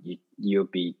 You'll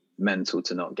be mental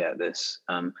to not get this.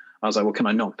 I was like, well, can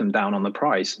I knock them down on the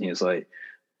price? And he was like,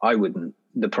 I wouldn't.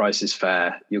 The price is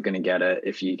fair. You're going to get it.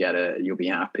 If you get it, you'll be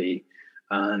happy.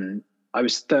 And I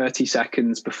was 30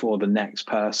 seconds before the next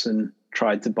person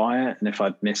tried to buy it. And if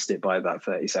I'd missed it by that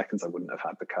 30 seconds, I wouldn't have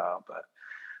had the car. But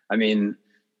I mean,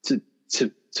 to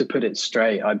put it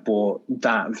straight, I bought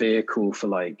that vehicle for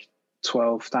like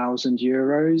 12,000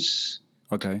 euros.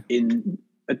 Okay.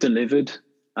 Delivered.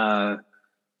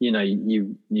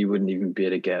 You wouldn't even be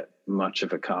able to get much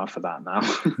of a car for that now.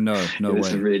 No It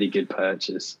was way. a really good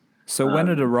purchase. So when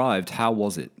it arrived, how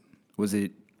was it? Was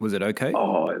it okay?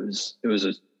 Oh, it was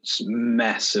a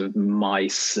mess of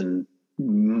mice and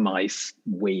mice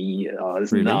wee. Oh, it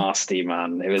was Really? nasty,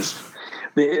 man. It was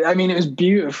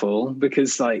beautiful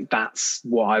because like that's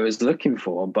what I was looking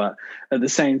for, but at the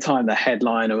same time the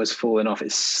headliner was falling off.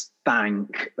 It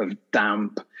stank of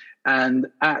damp, and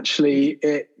actually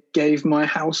it gave my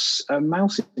house a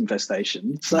mouse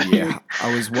infestation. So yeah,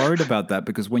 I was worried about that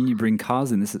because when you bring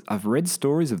cars in, I've read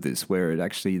stories of this where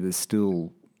there's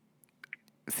still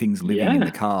things living in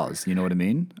the cars. You know what I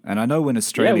mean? And I know in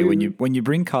Australia, when you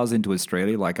bring cars into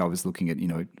Australia, like I was looking at,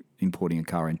 importing a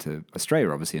car into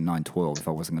Australia, obviously a 912, if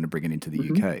I wasn't going to bring it into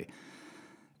the UK,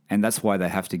 and that's why they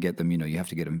have to get them. You have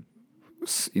to get them,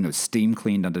 steam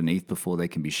cleaned underneath before they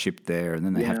can be shipped there, and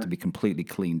then they have to be completely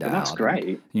cleaned out. That's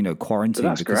great. Quarantine.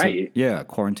 That's great.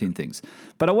 Quarantine things.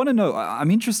 But I want to know.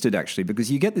 I'm interested actually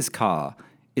because you get this car,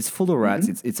 it's full of rats.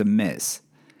 It's a mess.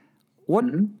 What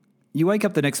you wake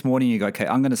up the next morning, you go, okay,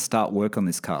 I'm going to start work on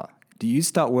this car. Do you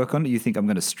start work on it? You think I'm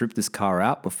going to strip this car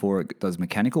out before it does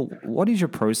mechanical? What is your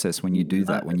process when you do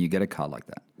that? When you get a car like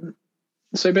that?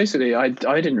 So basically, I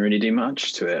didn't really do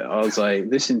much to it. I was like,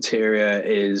 this interior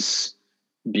is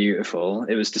beautiful.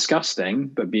 It was disgusting,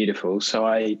 but beautiful. So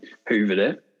I hoovered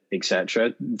it,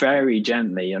 etc. very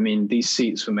gently. I mean, these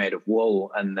seats were made of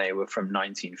wool and they were from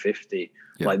 1950.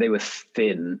 Yeah. Like they were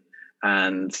thin,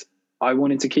 and I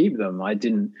wanted to keep them.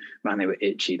 They were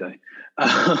itchy though.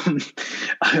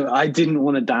 I didn't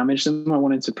want to damage them. I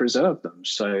wanted to preserve them.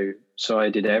 So I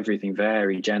did everything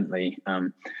very gently.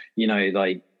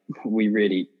 Like we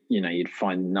really, you'd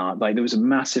find like there was a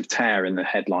massive tear in the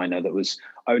headliner that was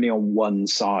only on one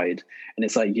side, and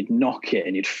it's like you'd knock it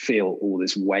and you'd feel all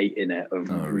this weight in it of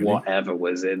whatever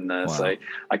was in there. Wow. So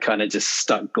I kind of just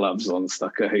stuck gloves on,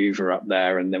 stuck a hoover up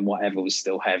there, and then whatever was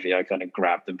still heavy I kind of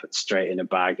grabbed and put straight in a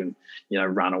bag and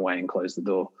ran away and closed the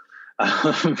door.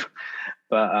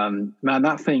 But man,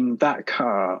 that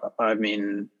car, I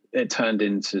mean, it turned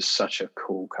into such a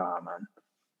cool car, man.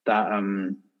 That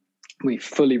we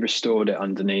fully restored it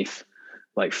underneath,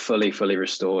 like fully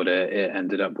restored it. It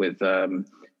ended up with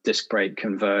disc brake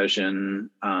conversion.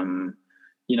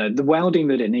 The welding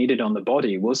that it needed on the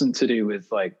body wasn't to do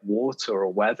with like water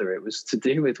or weather. It was to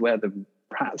do with where the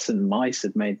rats and mice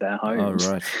had made their homes.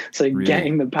 Oh, right. So Really?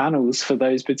 getting the panels for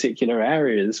those particular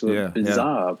areas were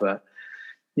bizarre. But,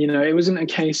 you know, it wasn't a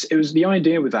case. It was the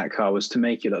idea with that car was to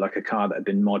make it look like a car that had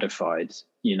been modified,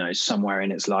 you know, somewhere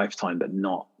in its lifetime, but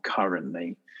not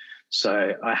currently.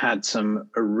 So I had some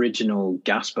original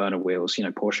gas burner wheels, you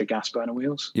know, Porsche gas burner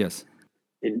wheels. Yes.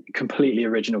 In completely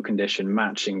original condition,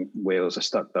 matching wheels. I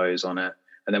stuck those on it.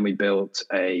 And then we built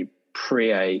a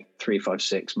Prea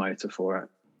 356 motor for it.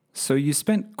 So you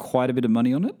spent quite a bit of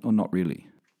money on it, or not really?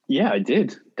 Yeah, I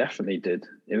did. Definitely did.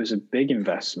 It was a big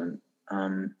investment.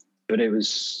 But it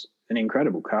was an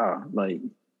incredible car. Like,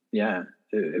 yeah,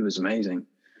 it was amazing.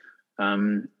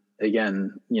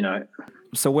 Again, you know.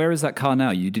 So where is that car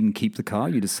now? You didn't keep the car.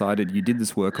 You decided you did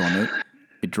this work on it.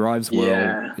 It drives well.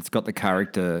 Yeah. It's got the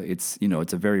character. It's, you know,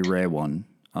 it's a very rare one.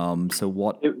 So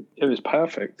what? It was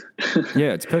perfect.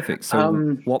 Yeah, it's perfect.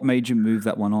 So what made you move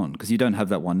that one on? Because you don't have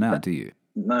that one now, do you?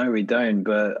 No, we don't.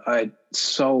 But I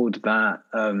sold that.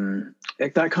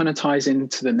 That kind of ties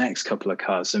into the next couple of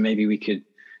cars. So maybe we can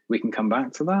come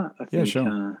back to that. I think, yeah,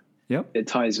 sure. Yep. It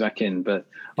ties back in, but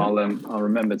yep. I'll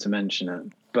remember to mention it.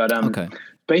 But okay.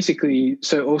 Basically,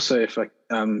 so also if I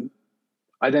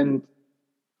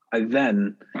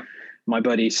then my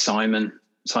buddy Simon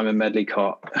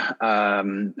Medleycott,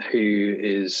 who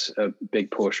is a big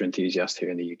Porsche enthusiast here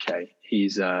in the UK.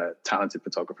 He's a talented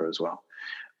photographer as well.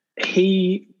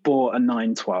 He bought a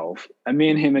 912, and me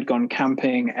and him had gone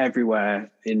camping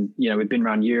everywhere we'd been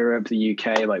around Europe, the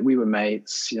UK, like we were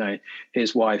mates, you know,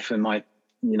 his wife and my,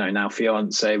 you know, now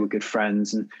fiance were good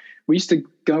friends. And we used to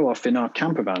go off in our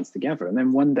camper vans together. And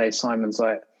then one day Simon's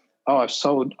like, oh, I've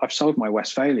sold my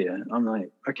Westphalia. I'm like,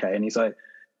 okay. And he's like,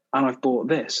 and I've bought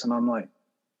this. And I'm like,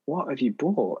 what have you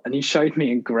bought? And he showed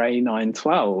me a gray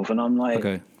 912. And I'm like,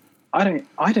 okay. I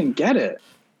don't get it.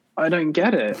 I don't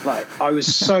get it. Like, I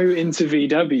was so into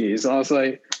VWs. I was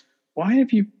like, why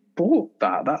have you bought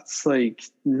that? That's like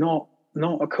not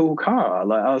a cool car.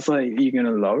 Like, I was like, are you going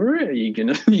to lower it? Are you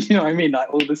going to, you know what I mean?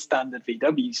 Like all the standard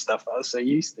VW stuff I was so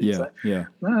used to. Yeah. Like, yeah.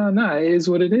 No, it is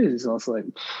what it is. I was like,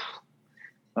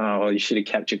 oh, well, you should have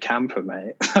kept your camper,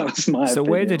 mate. That was my So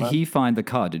opinion, where did he find the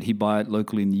car? Did he buy it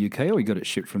locally in the UK, or he got it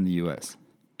shipped from the US?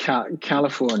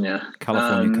 California.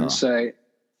 California car.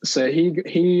 So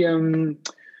he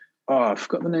I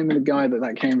forgot the name of the guy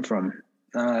that came from.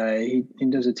 He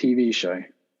does a TV show.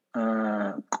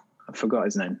 I forgot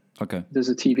his name. Okay. There's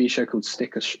a TV show called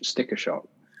Sticker Shock.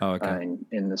 Oh, okay.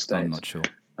 In the States. I'm not sure.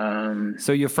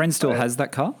 So your friend still has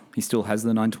that car? He still has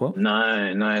the 912?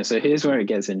 No. So here's where it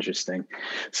gets interesting.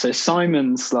 So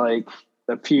Simon's like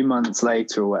a few months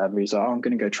later or whatever, he's like, oh, I'm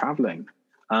going to go traveling.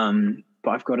 But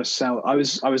I've got to sell. I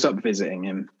was up visiting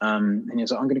him, and he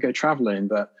was like, I'm going to go traveling,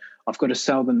 but I've got to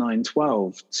sell the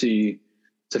 912 to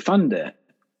fund it.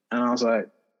 And I was like,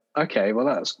 okay, well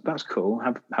that's cool.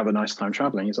 Have a nice time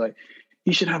traveling. He's like,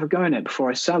 you should have a go in it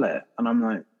before I sell it. And I'm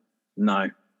like, no,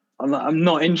 I'm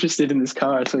not interested in this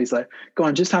car. So he's like, go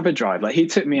on, just have a drive. Like he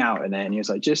took me out in it, and he was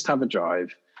like, just have a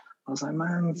drive. I was like,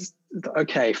 man,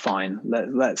 okay, fine.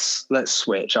 Let's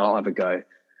switch. I'll have a go.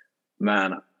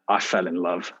 Man, I fell in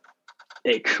love.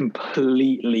 It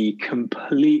completely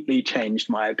changed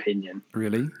my opinion.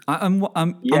 Really? I'm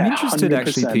interested 100%.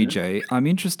 Actually, PJ. I'm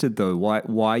interested though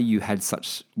why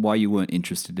you weren't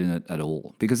interested in it at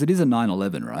all, because it is a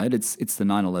 911, right? It's the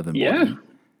 911 body.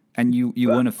 And you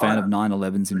weren't a fan of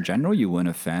 911s in general? You weren't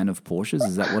a fan of Porsches?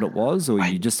 Is that what it was? Or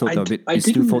you just thought you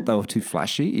still thought they were too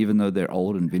flashy, even though they're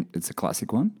old and it's a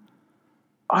classic one?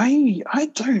 I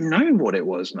don't know what it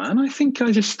was, man. I think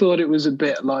I just thought it was a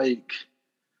bit like,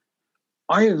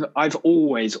 I've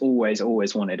always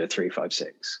wanted a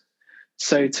 356.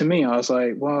 So to me, I was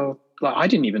like, well, like I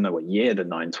didn't even know what year the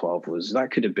 912 was.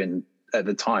 That could have been at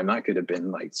the time. That could have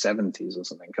been like 70s or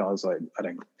something. I was like,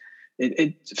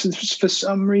 for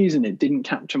some reason, it didn't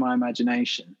capture my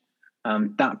imagination.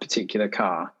 That particular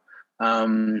car,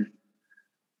 and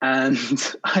I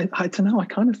don't know. I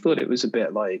kind of thought it was a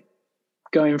bit like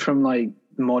going from like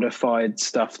modified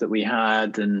stuff that we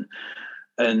had and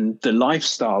the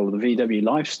lifestyle, the VW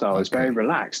lifestyle is very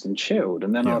relaxed and chilled.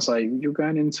 And then I was like, you're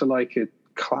going into like a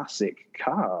classic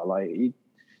car. Like you're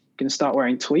going to start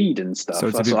wearing tweed and stuff. So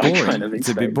it's a bit boring. It's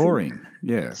a bit boring.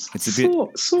 Yeah. It's a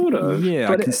bit. Sort of.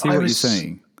 Yeah, I can see what you're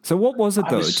saying. So what was it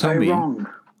though? Tell me. Wrong.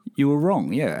 You were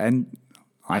wrong. Yeah. And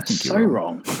I think you're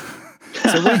wrong. So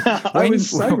I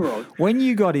was so wrong. When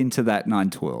you got into that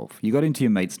 912, you got into your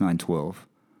mate's 912.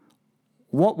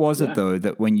 What was it though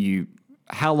that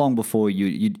how long before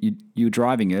you were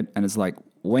driving it, and it's like,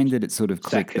 when did it sort of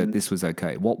click that this was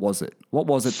okay? What was it? What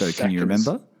was it though? Can you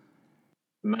remember?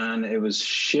 Man, it was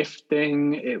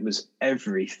shifting. It was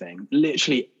everything.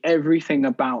 Literally everything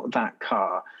about that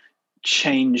car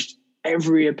changed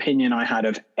every opinion I had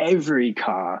of every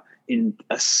car in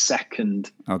a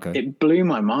second. Okay. It blew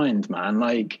my mind, man.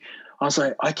 Like, I was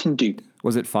like, I can do.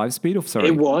 Was it 5-speed or sorry?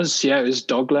 It was, yeah, it was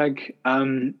dogleg.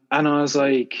 And I was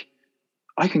like,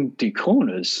 I can do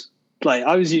corners. Like,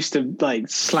 I was used to like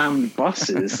slammed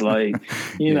buses, like,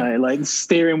 you know, like the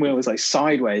steering wheel was like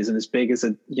sideways and as big as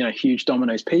a, you know, huge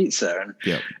Domino's pizza.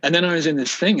 And then I was in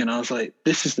this thing and I was like,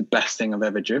 this is the best thing I've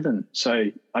ever driven.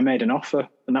 So I made an offer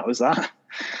and that was that.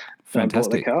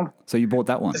 Fantastic. I bought the car. So you bought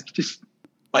that one?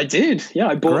 I did. Yeah.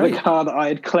 I bought Great. the car that I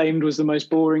had claimed was the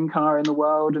most boring car in the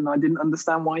world. And I didn't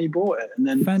understand why you bought it. And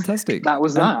then fantastic. That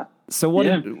was that. So what?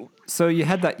 Yeah. So you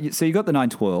had that. So you got the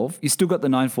 912. You still got the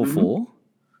 944. Mm-hmm.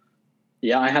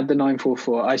 Yeah, I had the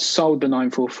 944. I sold the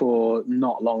 944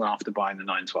 not long after buying the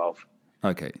 912.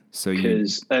 Okay, so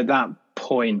because at that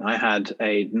point I had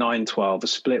a 912, a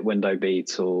split window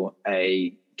Beetle,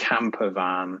 a camper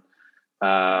van,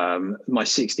 my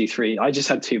 63. I just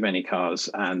had too many cars,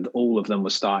 and all of them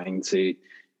were starting to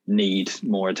need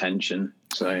more attention.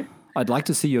 So I'd like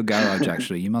to see your garage.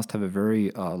 Actually, you must have a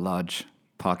very large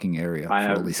parking area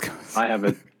for all these cars. I have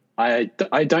a.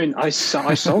 I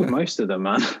sold most of them,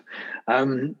 man.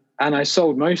 And I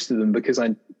sold most of them because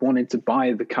I wanted to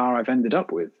buy the car I've ended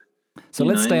up with. So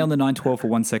let's stay on the 912 for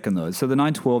 1 second, though. So the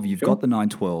 912, you've got the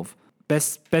 912.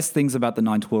 Best things about the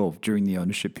 912 during the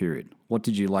ownership period. What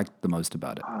did you like the most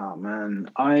about it? Oh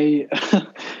man,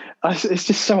 it's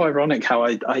just so ironic how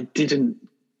I didn't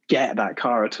get that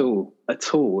car at all,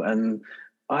 and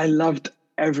I loved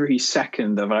every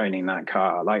second of owning that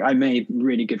car. Like, I made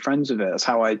really good friends with it. That's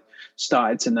how I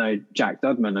started to know Jack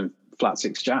Dudman and Flat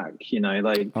Six Jack. You know,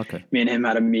 like me and him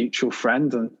had a mutual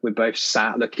friend, and we both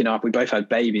sat looking up. We both had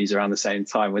babies around the same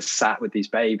time. We sat with these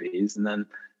babies, and then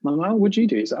I'm like, "Oh, what'd you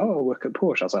do?" He's like, "Oh, I work at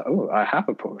Porsche." I was like, "Oh, I have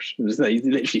a Porsche." He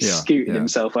literally scooted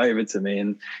himself over to me,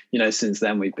 and you know, since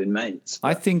then we've been mates.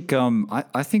 I think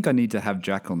I think I need to have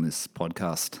Jack on this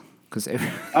podcast because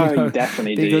you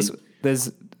definitely do. Because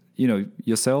there's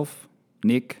yourself,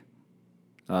 Nick,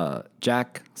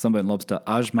 Jack, Sunburnt Lobster,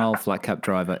 Ajmal, Flat Cap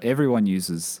Driver. Everyone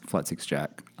uses Flat Six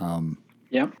Jack.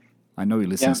 I know he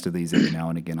listens to these every now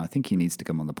and again. I think he needs to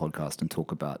come on the podcast and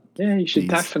talk about. Yeah, you should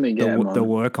definitely get him on. The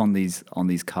work on these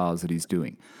cars that he's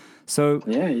doing. So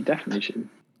yeah, you definitely should.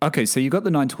 Okay, so you got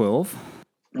the 912.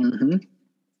 Mm-hmm.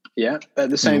 Yeah, at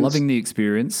the same. Loving the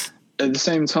experience. At the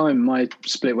same time, my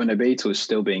split window Beetle was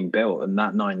still being built, and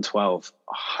that 912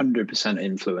 100%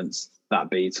 influenced that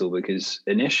Beetle because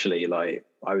initially, like,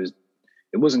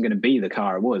 it wasn't going to be the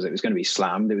car it was. It was going to be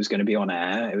slammed. It was going to be on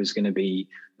air. It was going to be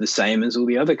the same as all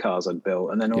the other cars I'd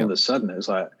built. And then all of a sudden, it was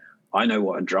like, I know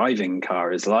what a driving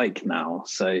car is like now.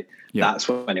 So that's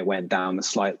when it went down the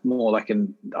slight more like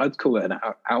I'd call it an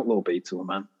outlaw Beetle,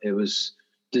 man. It was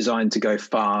designed to go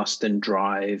fast and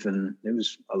drive, and it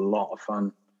was a lot of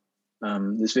fun.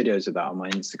 There's videos of that on my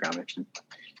Instagram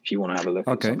if you want to have a look.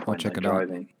 Okay, I'll check it out.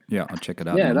 Yeah, I'll check it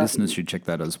out. Yeah, listeners should check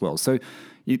that as well. So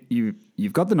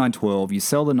you've got the 912. You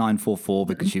sell the 944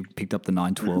 because you picked up the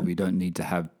 912. You don't need to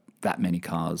have that many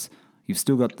cars. You've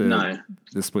still got the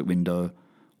split window.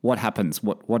 What happens?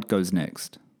 What goes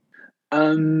next?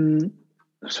 So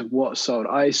what sold?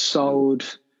 I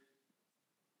sold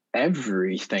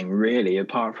everything really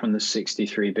apart from the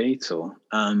 63 Beetle,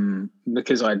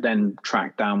 because I then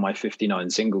tracked down my 59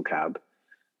 single cab,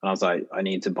 and I was like, I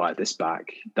need to buy this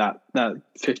back. That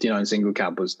 59 single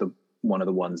cab was one of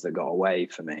the ones that got away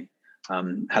for me.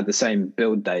 Had the same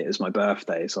build date as my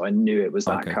birthday, so I knew it was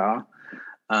that car.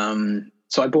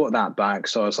 So I bought that back.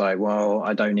 So I was like, well,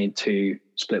 I don't need 2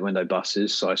 split window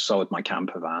buses, so I sold my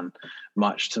camper van,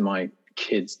 much to my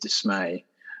kids' dismay.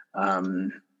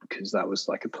 Because that was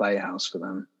like a playhouse for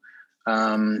them.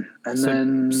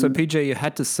 So PJ, you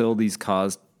had to sell these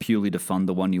cars purely to fund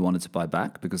the one you wanted to buy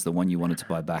back, because the one you wanted to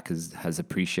buy back has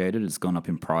appreciated, it's gone up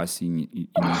in price, and you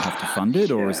have to fund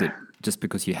it, or is it just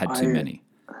because you had too many?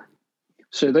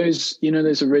 So those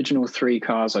original 3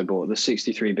 cars I bought, the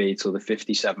 63 Beetle, the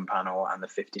 57 panel, and the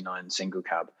 59 single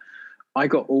cab, I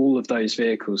got all of those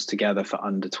vehicles together for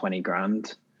under 20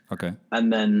 grand. Okay.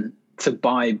 And then to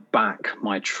buy back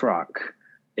my truck,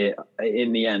 it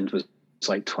in the end was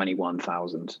like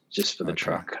 21,000 just for the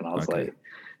truck, and I was like,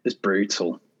 it's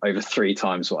brutal. Over 3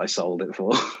 times what I sold it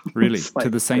for. Really? To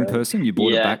the same person? You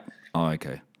bought it back? Oh,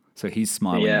 okay. So he's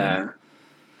smiling. Yeah.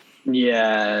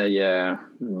 Yeah.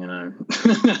 You know,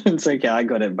 it's okay. I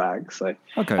got it back. So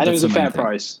okay, and it was a fair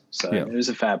price. So it was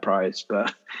a fair price,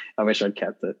 but I wish I'd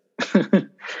kept it.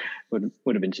 would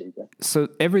have been cheaper. So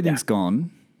everything's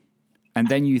gone. And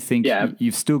then you think Yeah.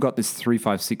 you've still got this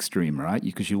 356 dream, right?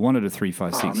 Because you wanted a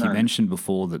 356. Oh, You man. mentioned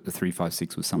before that the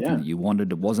 356 was something Yeah. that you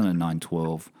wanted. It wasn't a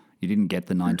 912. You didn't get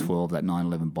the 912, that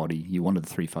 911 body. You wanted the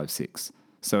 356.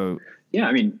 So Yeah,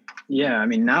 I mean,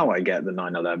 now I get the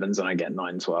 911s and I get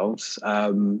 912s.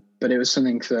 But it was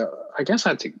something that I guess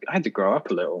I had to grow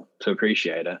up a little to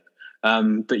appreciate it.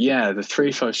 But yeah, the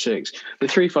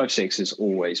 356 has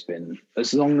always been,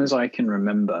 as long as I can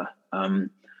remember.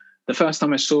 The first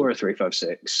time I saw a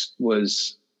 356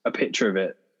 was a picture of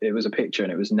it. It was a picture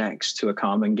and it was next to a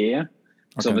Karmann Ghia.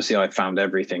 So okay. obviously I found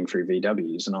everything through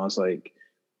VWs and I was like,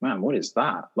 man, what is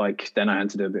that? Like, then I had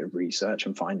to do a bit of research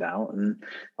and find out. And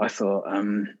I thought,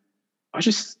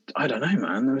 I don't know,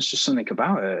 man. There was just something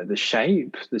about it. The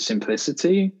shape, the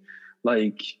simplicity,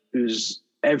 like it was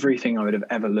everything I would have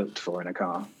ever looked for in a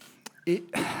car.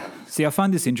 See, I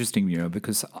find this interesting, Miro,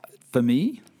 because for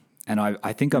me, and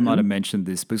I think I might have mentioned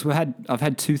this because I've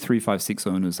had two 356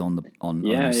 owners on Yeah, owner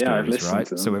yeah, I've stories, listened right?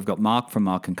 to them. So we've got Mark from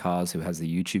Mark and Cars, who has a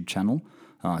YouTube channel,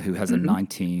 who has a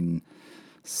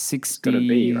 1960 got a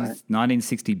B, right?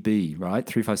 1960B, right?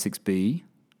 356B.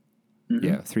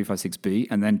 Yeah, 356B.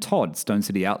 And then Todd, Stone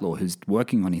City Outlaw, who's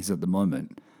working on his at the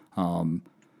moment,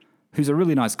 who's a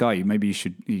really nice guy. Maybe you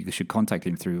should contact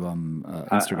him through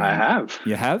Instagram. I have.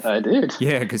 You have? I did.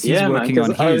 Yeah, because he's man, working 'cause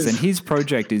on his, and his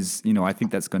project is, I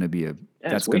think that's going to be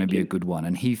it's a wicked. good one.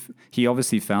 And he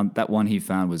obviously found that one he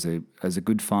found was a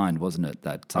good find, wasn't it?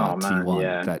 That Oh, man, T1,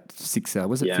 yeah. that 6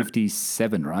 was it Yeah.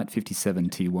 57, right? 57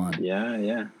 T1.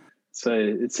 Yeah. So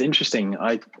it's interesting.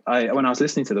 I when I was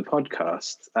listening to the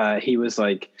podcast, he was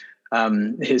like,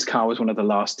 his car was one of the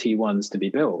last T1s to be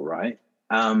built, right?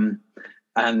 And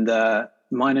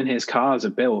mine and his cars are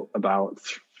built about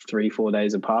 3-4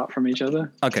 days apart from each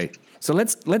other. Okay, so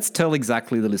let's tell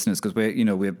exactly the listeners, because we're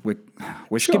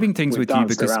Sure. skipping things We've with you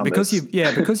danced around because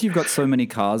this. because you've got so many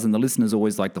cars, and the listeners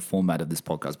always like the format of this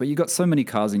podcast. But you've got so many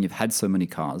cars, and you've had so many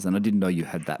cars, and I didn't know you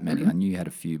had that many. I knew you had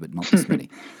a few, but not this many.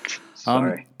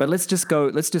 Sorry. But let's just go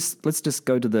to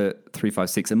the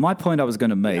 356. And my point I was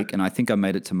going to make, and I think I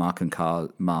made it to Mark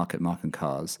at Mark and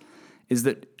Cars, is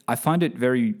that I find it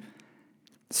very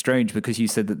strange because you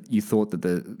said that you thought that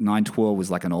the 912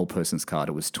 was like an old person's car.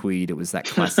 It was tweed. It was that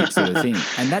classic sort of thing.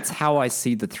 And that's how I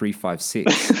see the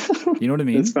 356. You know what I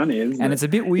mean? It's funny, isn't it? And it's a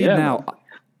bit weird Yeah, now. man.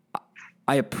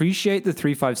 I appreciate the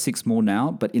 356 more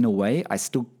now, but in a way, I'm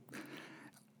still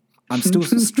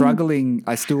struggling.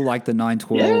 I still like the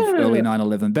 912, early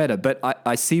 911 better. But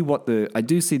I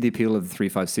do see the appeal of the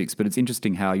 356, but it's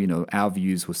interesting how, our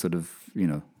views were sort of,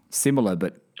 similar,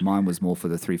 but mine was more for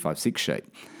the 356 shape.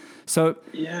 So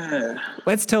Yeah.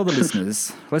 let's tell the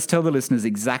listeners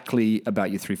exactly about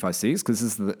your 356, because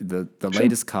this is the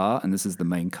latest car, and this is the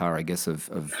main car, I guess, of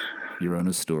your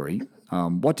owner's story.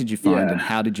 What did you find, Yeah. and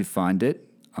how did you find it,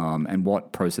 and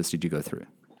what process did you go through?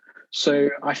 So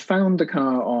I found the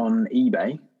car on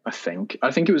eBay, I think.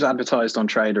 I think it was advertised on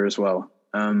Trader as well.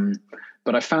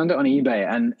 But I found it on eBay,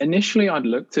 and initially I'd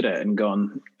looked at it and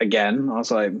gone, again, I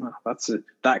was like,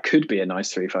 that could be a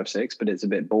nice 356, but it's a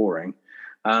bit boring.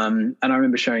 And I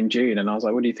remember showing June, and I was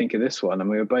like, what do you think of this one? And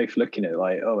we were both looking at it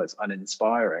like, oh, it's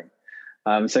uninspiring.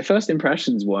 So first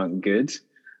impressions weren't good.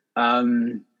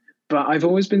 But I've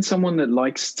always been someone that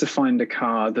likes to find a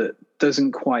car that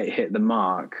doesn't quite hit the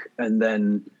mark, and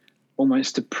then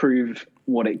almost to prove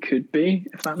what it could be,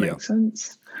 if that makes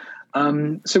sense.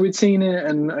 So we'd seen it,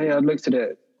 and I looked at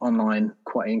it online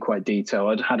in quite detail.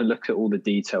 I'd had a look at all the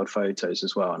detailed photos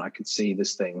as well, and I could see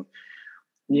this thing,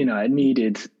 it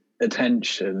needed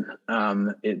attention.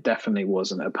 It definitely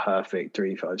wasn't a perfect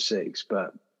 356,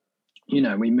 but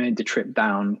we made the trip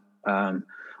down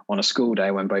on a school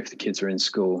day when both the kids were in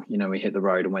school. We hit the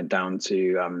road and went down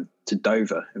to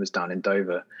Dover. It was down in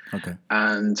Dover. Okay.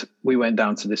 And we went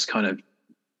down to this kind of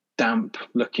damp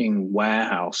looking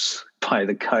warehouse by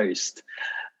the coast.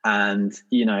 And,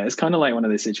 it's kind of like one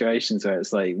of those situations where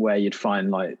it's like where you'd find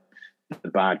like the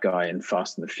bad guy in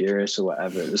Fast and the Furious or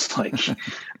whatever. It was like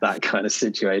that kind of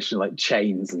situation, like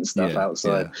chains and stuff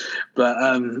outside. Yeah.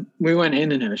 But we went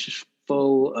in, and it was just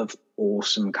full of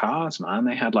awesome cars, man.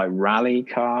 They had like rally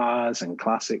cars and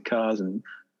classic cars and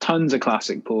tons of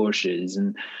classic Porsches.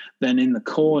 And then in the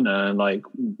corner, like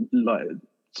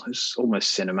it's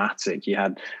almost cinematic, you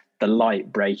had the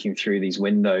light breaking through these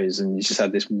windows, and you just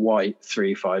had this white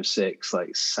 356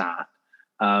 like sat.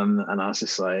 And I was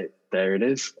just like, there it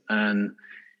is. And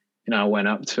I went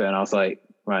up to it, and I was like,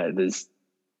 right, there's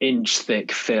inch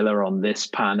thick filler on this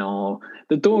panel.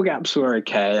 The door gaps were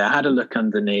okay. I had a look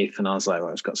underneath, and I was like,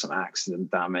 well, it's got some accident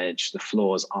damage. The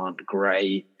floors aren't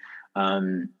great. But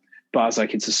I was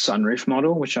like, it's a sunroof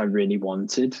model, which I really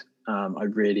wanted. I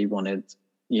really wanted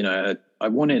I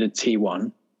wanted a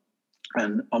T1,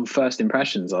 and on first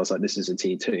impressions, I was like, this is a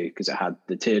T2 because it had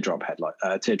the teardrop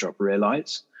rear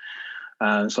lights. So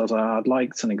I was like, I'd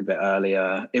like something a bit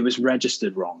earlier. It was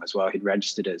registered wrong as well. He'd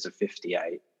registered it as a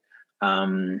 58.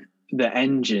 The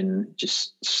engine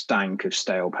just stank of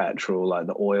stale petrol. Like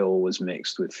the oil was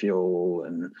mixed with fuel,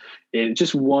 and it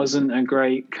just wasn't a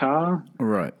great car.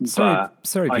 Right.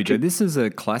 Sorry, PJ. This is a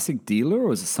classic dealer,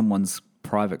 or is it someone's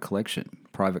private collection,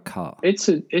 private car? It's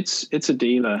a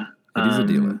dealer. It is a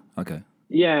dealer. Okay.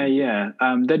 Yeah.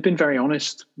 They'd been very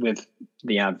honest with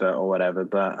the advert or whatever,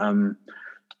 but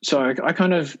so I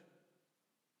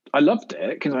loved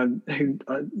it because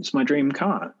it's my dream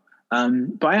car.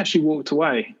 But I actually walked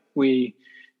away. We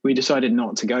decided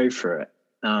not to go for it.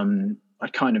 I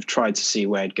kind of tried to see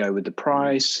where I'd go with the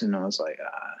price, and I was like,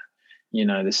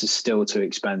 this is still too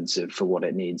expensive for what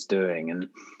it needs doing. And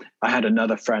I had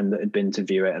another friend that had been to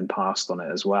view it and passed on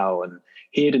it as well. And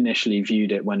he had initially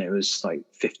viewed it when it was like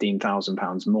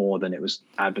 £15,000 more than it was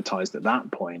advertised at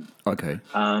that point. Okay.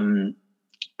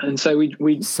 And so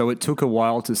we. So it took a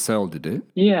while to sell, did it?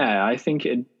 Yeah, I think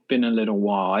it'd been a little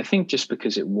while. I think just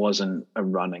because it wasn't a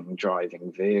running,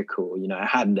 driving vehicle. It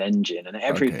had an engine and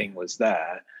everything was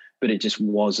there, but it just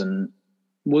wasn't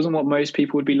what most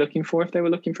people would be looking for if they were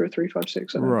looking for a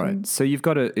 356. Right. So you've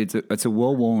got it's a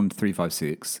well-worn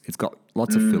 356. It's got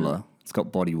lots of filler. It's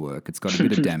got bodywork. It's got a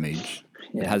bit of damage.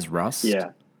 Yeah. It has rust. Yeah.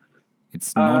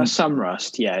 It's some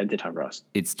rust. Yeah, it did have rust.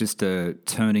 It's just a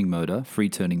turning motor, free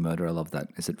turning motor. I love that.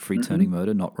 Is it free turning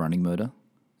motor, not running motor?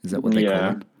 Is that what they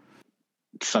call it?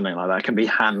 Something like that. It can be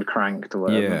hand cranked or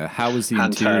whatever. Yeah. How was the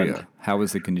interior? How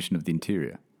was the condition of the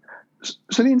interior?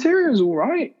 So the interior is all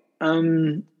right.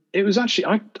 It was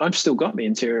actually, I've still got the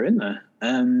interior in there.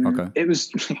 Okay. It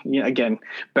was, again,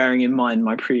 bearing in mind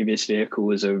my previous vehicle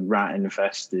was a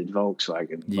rat-infested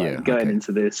Volkswagen. Going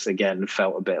into this, again,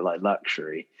 felt a bit like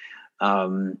luxury.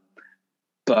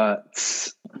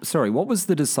 But... Sorry, what was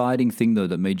the deciding thing, though,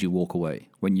 that made you walk away?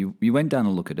 When you went down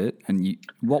and looked at it, and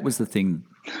what was the thing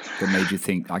that made you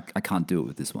think, I can't do it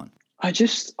with this one? I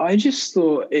just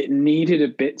thought it needed a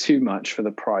bit too much for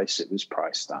the price it was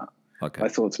priced at. Okay. I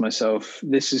thought to myself,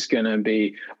 this is going to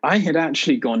be... I had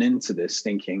actually gone into this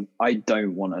thinking, I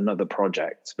don't want another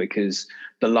project, because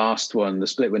the last one, the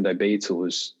split window Beetle,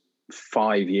 was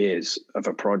 5 years of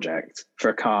a project for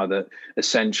a car that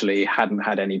essentially hadn't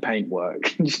had any paint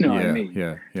work. Do you know what I mean?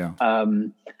 Yeah.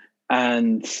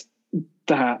 And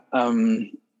that...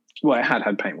 well, it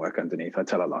had paintwork underneath, I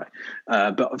tell a lie.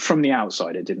 But from the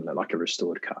outside, it didn't look like a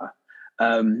restored car.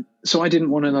 So I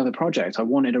didn't want another project. I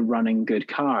wanted a running good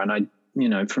car. And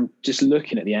from just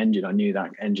looking at the engine, I knew that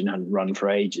engine hadn't run for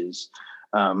ages,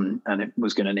 and it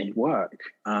was going to need work.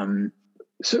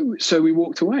 So we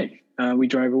walked away. We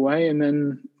drove away. And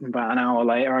then about an hour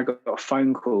later, I got a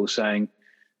phone call saying,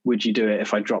 would you do it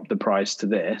if I dropped the price to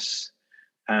this?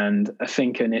 And I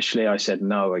think initially I said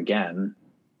no again.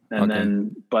 And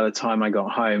then by the time I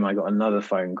got home, I got another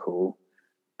phone call,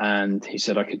 and he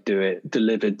said I could do it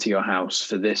delivered to your house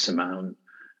for this amount.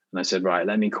 And I said, right,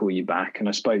 let me call you back. And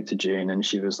I spoke to June, and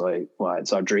she was like, well,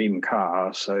 it's our dream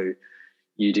car, so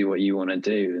you do what you want to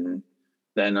do. And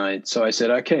then I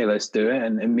said, okay, let's do it,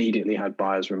 and immediately had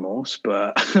buyer's remorse,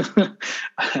 but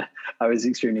I was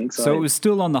extremely excited. So it was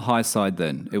still on the high side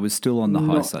then? It was still on the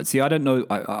high side. See, I don't know.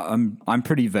 I'm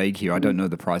pretty vague here. I don't know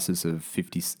the prices of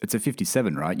 50. It's a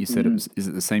 57, right? You said is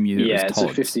it the same year as Todd's? Yeah,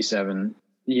 it's a 57.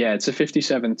 Yeah, it's a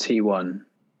 57 T1.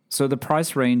 So the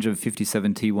price range of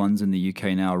 57 T1s in the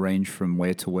UK now range from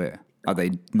where to where? Are they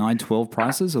 912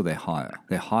 prices or they're higher?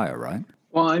 They're higher, right?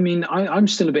 Well, I mean, I'm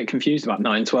still a bit confused about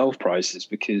 912 prices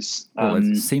because...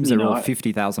 it seems they're all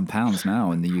 £50,000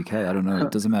 now in the UK. I don't know.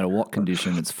 It doesn't matter what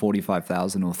condition. It's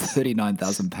 £45,000 or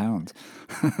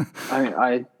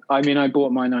 £39,000. I mean, I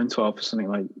bought my 912 for something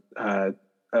like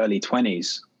early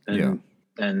 20s.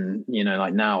 And,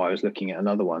 like now I was looking at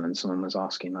another one and someone was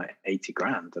asking like 80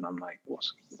 grand. And I'm like,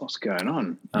 what's going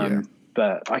on?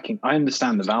 But I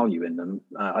understand the value in them.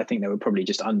 I think they were probably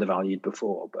just undervalued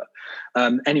before. But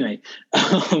anyway,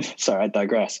 sorry, I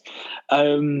digress.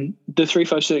 The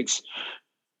 356,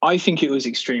 I think it was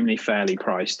extremely fairly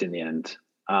priced in the end.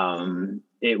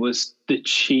 It was the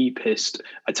cheapest.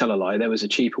 I tell a lie. There was a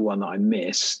cheaper one that I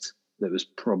missed that was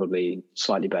probably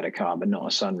slightly better car, but not a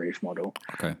sunroof model.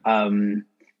 Okay.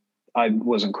 I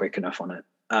wasn't quick enough on it.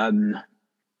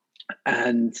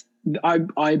 And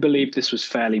I believe this was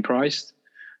fairly priced.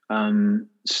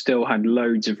 Still had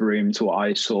loads of room to what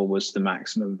I saw was the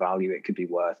maximum value it could be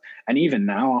worth. And even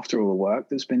now, after all the work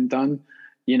that's been done,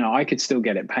 I could still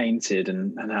get it painted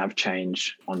and have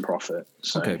change on profit.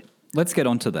 So. Okay. let's get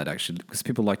on to that actually, because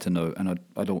people like to know, and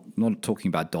I don't, I'm not talking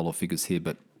about dollar figures here,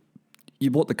 but you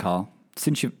bought the car.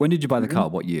 When did you buy the car?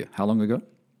 What year? How long ago?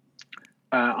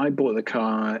 I bought the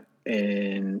car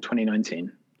in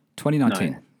 2019.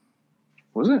 2019. No.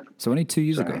 Was it? So only 2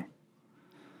 years Sorry. ago.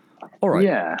 All right.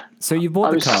 Yeah. So you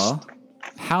bought the car.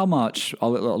 How much?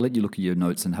 I'll let you look at your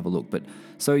notes and have a look. But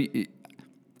so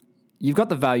you've got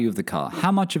the value of the car.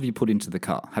 How much have you put into the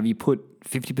car? Have you put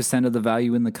 50% of the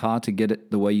value in the car to get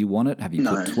it the way you want it? Have you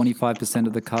put 25%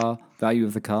 of the value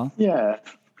of the car? Yeah.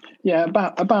 Yeah,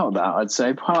 about that, I'd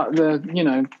say. Part of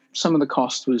the, some of the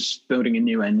cost was building a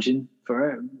new engine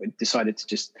for it. We decided to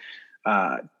just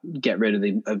get rid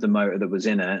of the motor that was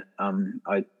in it.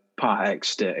 I part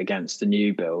X'd it against the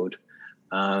new build.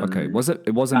 Okay, it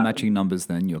wasn't matching numbers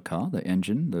then, your car, the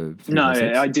engine, the 356?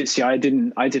 No, I did see. I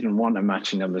didn't want a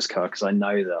matching numbers car because I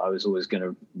know that I was always going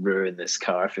to ruin this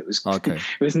car if it was. Okay.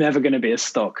 It was never going to be a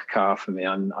stock car for me.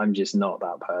 I'm just not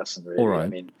that person, really. All right. I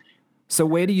mean, so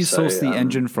where do you source the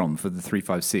engine from for the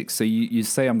 356? So you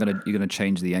say you're gonna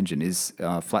change the engine. Is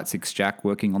Flat Six Jack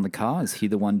working on the car? Is he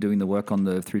the one doing the work on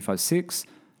the 356?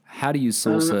 How do you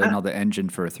source another engine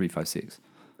for a 356?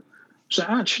 So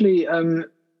actually, at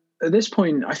this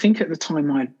point, I think at the time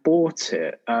I bought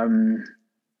it, I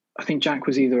think Jack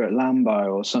was either at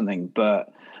Lambo or something,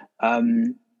 but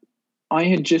I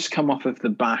had just come off of the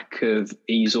back of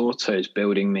Ease Autos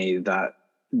building me that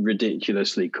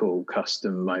ridiculously cool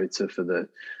custom motor for the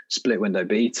split window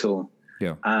Beetle.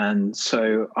 Yeah. And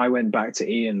so I went back to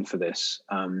Ian for this.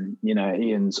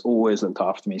 Ian's always looked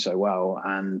after me so well.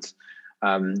 And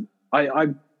I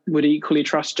would equally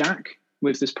trust Jack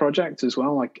with this project as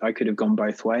well. Like I could have gone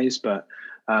both ways, but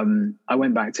I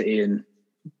went back to Ian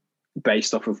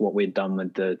based off of what we'd done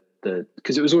with the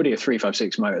because it was already a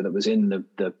 356 motor that was in the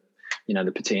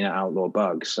Patina Outlaw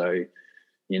Bug. So,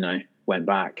 went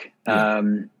back. Yeah.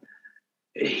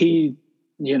 They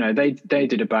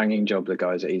did a banging job, the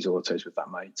guys at Ease Autos, with that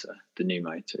motor, the new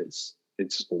motor.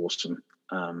 It's awesome.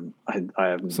 I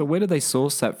haven't. So where do they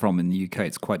source that from in the UK?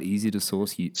 It's quite easy to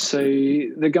source. So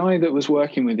the guy that was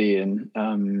working with Ian,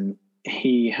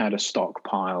 he had a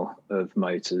stockpile of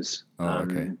motors.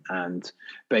 Okay. And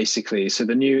basically, so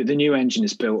the new engine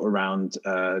is built around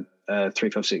a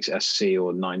 356 SC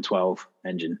or 912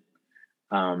 engine.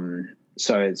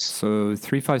 So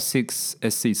 356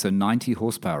 SC, so 90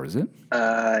 horsepower, is it?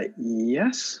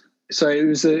 Yes. So it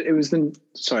was the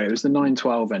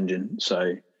 912 engine.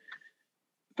 So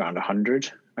around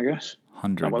 100, I guess.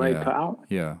 100. Is that what they put out?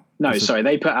 Yeah. No, sorry,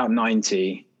 they put out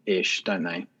 90-ish, don't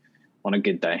they, on a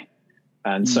good day?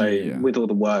 And so with all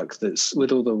the work that's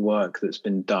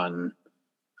been done,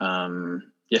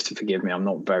 you have to forgive me. I'm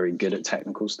not very good at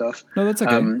technical stuff. No, that's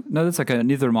okay.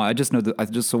 Neither am I. I just know that I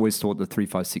just always thought the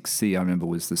 356C, I remember,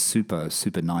 was the Super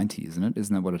 90, isn't it?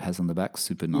 Isn't that what it has on the back?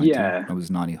 Super 90. Yeah. It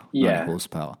was 90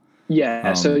 horsepower.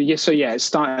 Yeah. It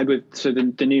started with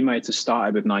the new motor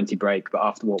started with 90 brake, but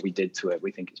after what we did to it,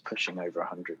 we think it's pushing over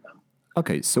 100 now.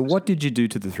 Okay, so what did you do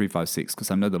to the 356? Because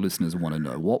I know the listeners want to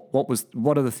know.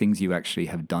 What are the things you actually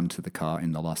have done to the car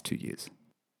in the last 2 years?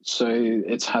 So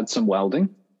it's had some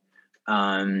welding.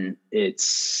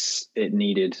 It's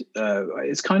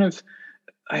kind of,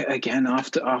 again,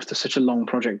 after such a long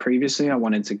project previously, I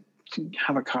wanted to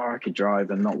have a car I could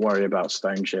drive and not worry about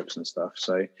stone chips and stuff.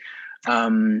 So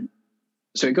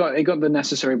it got the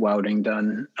necessary welding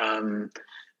done.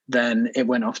 Then it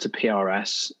went off to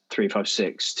PRS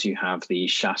 356 to have the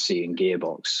chassis and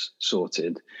gearbox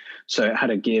sorted. So it had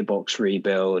a gearbox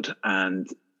rebuild, and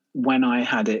when I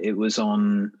had it, it was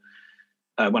on.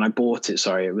 When I bought it,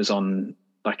 it was on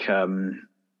like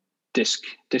disc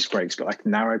brakes, but like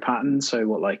narrow pattern. So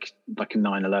what like a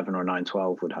 911 or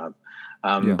 912 would have.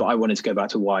 But I wanted to go back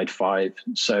to wide 5,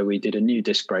 so we did a new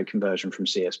disc brake conversion from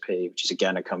CSP, which is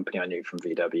again a company I knew from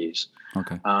VWs.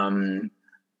 Okay.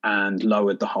 And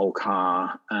lowered the whole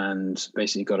car and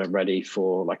basically got it ready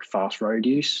for like fast road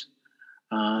use.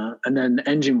 And then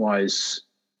engine wise,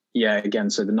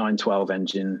 again, so the 912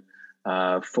 engine,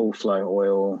 full flow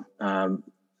oil,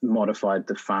 modified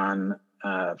the fan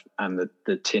and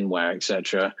the tinware,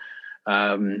 etc.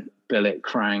 Billet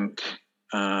crank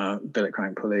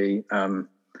pulley,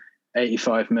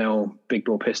 85 mil big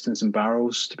bore pistons and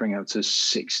barrels to bring it up to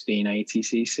 1680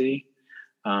 cc.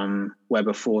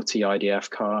 Weber 40 IDF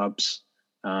carbs,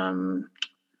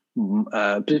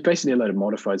 basically a load of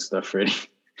modified stuff, really.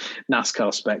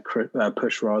 NASCAR spec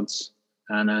push rods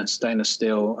and a stainless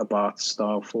steel Abarth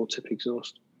style 4-tip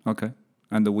exhaust. Okay,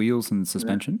 and the wheels and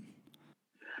suspension?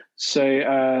 So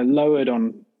lowered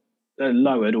on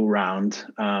lowered all round.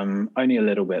 Only a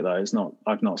little bit though.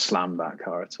 I've not slammed that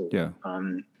car at all. Yeah.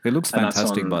 It looks and that's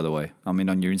fantastic, on- by the way. I mean,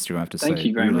 on your Instagram, I have to say, Thank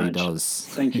you it very really much. does.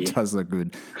 Thank you. It does look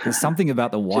good. There's something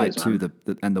about the white Cheers, too,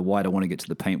 man. and the white. I want to get to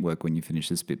the paintwork when you finish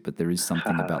this bit, but there is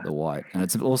something about the white, and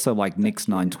it's also like Nick's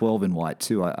 912 in white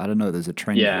too. I don't know. There's a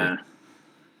trend Yeah, here.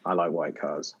 I like white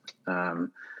cars.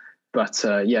 But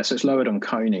so it's lowered on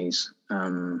Konies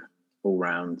all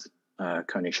round,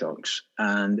 Koni shocks,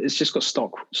 and it's just got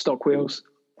stock wheels.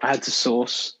 I had to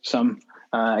source some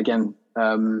again.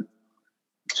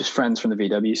 Just friends from the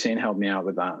VW scene helped me out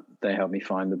with that. They helped me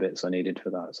find the bits I needed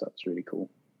for that, so that's really cool.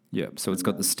 Yeah, so it's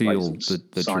got the steel,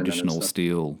 the traditional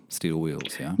steel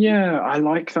wheels. Yeah. Yeah, I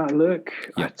like that look.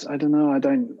 Yep. I don't know.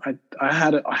 I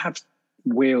have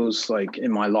wheels like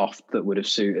in my loft that would have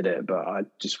suited it, but I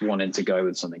just wanted to go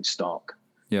with something stock.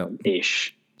 Yeah.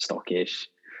 Stockish.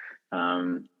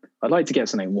 I'd like to get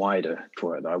something wider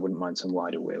for it though. I wouldn't mind some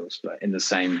wider wheels, but in the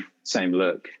same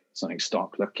look, something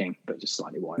stock looking, but just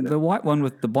slightly wider. The white one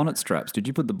with the bonnet straps. Did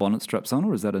you put the bonnet straps on,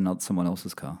 or is that someone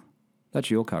else's car? That's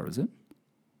your car, is it?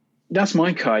 That's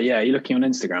my car. Yeah, you're looking on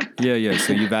Instagram. Yeah.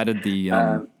 So you've added the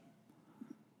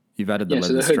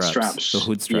leather straps, the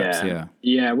hood straps.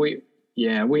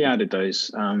 We added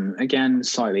those. Again,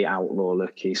 slightly outlaw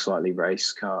looky, slightly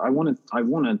race car. I want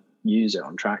to use it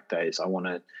on track days. I want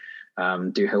to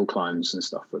do hill climbs and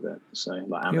stuff with it. So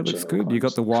like amateur. Yeah, looks good. You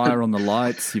got the wire on the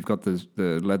lights. You've got the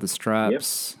leather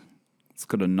straps. Yep. It's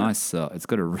got a nice. It's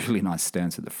got a really nice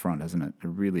stance at the front, hasn't it? It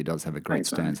really does have a great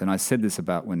stance. Man. And I said this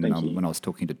about when I was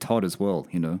talking to Todd as well.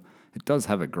 You know, it does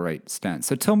have a great stance.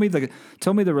 So tell me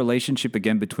the relationship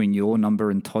again between your number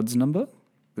and Todd's number.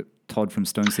 Todd from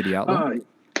Stone City Outlaw.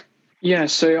 Yeah,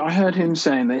 so I heard him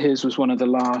saying that his was one of the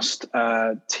last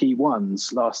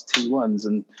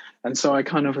T1s, and so I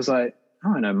kind of was like,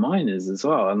 oh, I know mine is as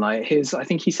well. And like I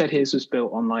think he said his was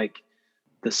built on like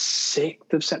the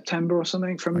 6th of September or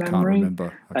something from memory. I can't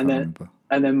remember.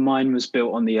 And then mine was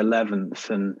built on the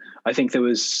 11th, and I think there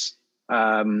was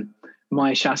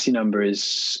my chassis number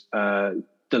is the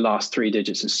last 3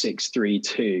 digits of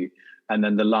 632. And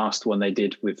then the last one they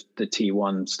did with the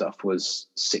T1 stuff was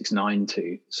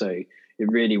 692. So it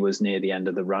really was near the end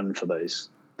of the run for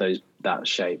that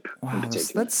shape. Wow, in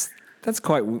particular. that's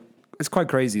quite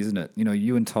crazy, isn't it? You know,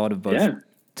 you and Todd have both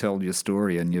told your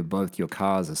story, and your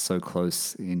cars are so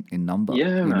close in number.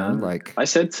 Yeah, man. Know, like I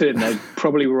said to him, they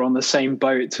probably were on the same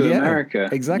boat to America.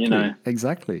 Exactly. You know?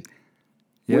 Exactly.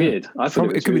 Yeah. Weird. I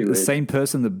thought it could be the same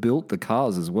person that built the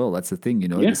cars as well. That's the thing, you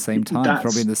know, at the same time,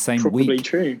 probably in the same week.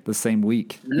 True. The same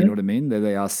week. Mm-hmm. You know what I mean? There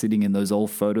they are sitting in those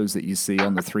old photos that you see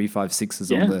on the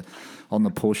 356s on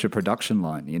the Porsche production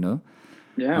line, you know?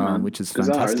 Yeah, man. Which is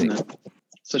bizarre, fantastic. Isn't it?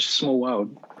 Such a small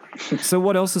world. So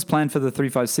what else is planned for the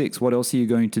 356? What else are you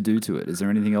going to do to it? Is there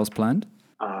anything else planned?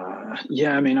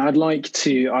 Yeah, I mean, I'd like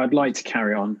to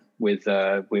carry on with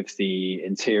the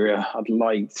interior. I'd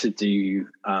like to do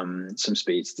some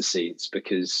speeds to seats,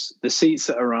 because the seats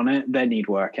that are on it, they need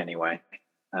work anyway.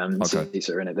 The seats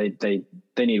that are in it, they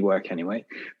need work anyway.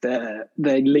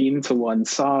 They lean to one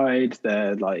side.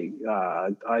 They're like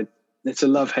it's a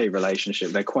love-hate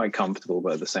relationship. They're quite comfortable,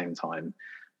 but at the same time,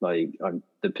 like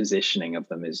the positioning of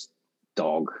them is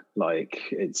dog. Like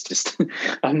it's just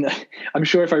I'm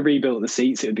sure if I rebuilt the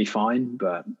seats it would be fine,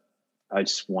 but I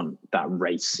just want that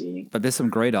racy. But there's some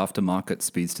great aftermarket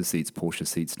speeds to seats, Porsche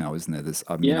seats now, isn't there?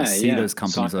 I see those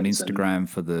companies on Instagram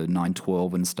for the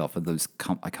 912 and stuff. And those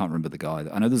I can't remember the guy.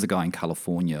 I know there's a guy in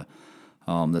California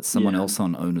that someone else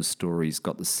on Owner Stories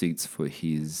got the seats for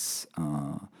his.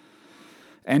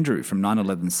 Andrew from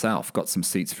 911 South got some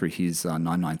seats for his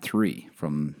 993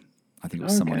 from. I think it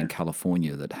was someone in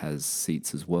California that has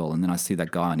seats as well. And then I see that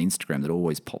guy on Instagram that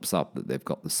always pops up that they've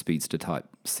got the Speedster type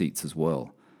seats as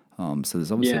well. So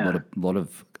there's obviously a lot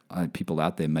of people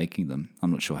out there making them. I'm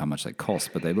not sure how much they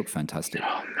cost, but they look fantastic.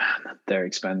 Oh man, they're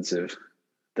expensive.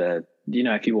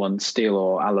 If you want steel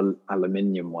or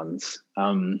aluminium ones,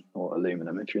 or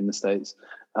aluminum if you're in the States.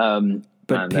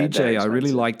 But PJ, I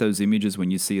really like those images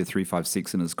when you see a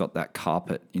 356 and it's got that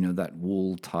carpet, you know, that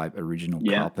wool type original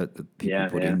carpet that people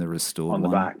put in the restored on the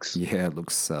one. backs. Yeah, it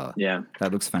looks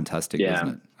that looks fantastic, doesn't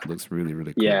it? It looks really,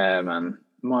 really cool. Yeah, man.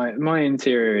 My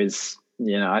interior is,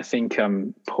 I think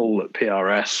Paul at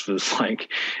PRS was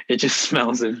like, it just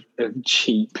smells of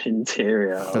cheap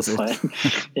interior. I was like,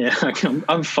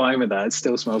 I'm fine with that. It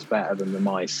still smells better than the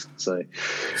mice. So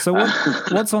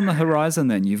what's on the horizon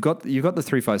then? You've got the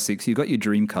 356. You've got your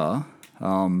dream car.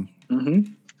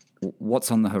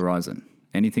 What's on the horizon?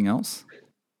 Anything else?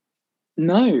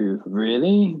 No,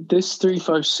 really. This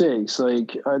 356,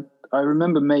 like I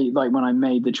remember when I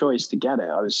made the choice to get it,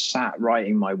 I was sat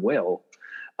writing my will.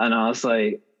 And I was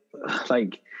like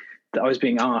I was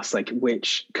being asked like,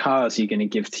 which cars are you going to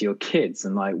give to your kids?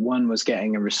 And like one was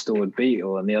getting a restored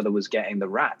Beetle and the other was getting the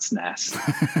Rat's Nest.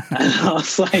 And I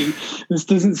was like, this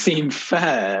doesn't seem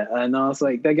fair. And I was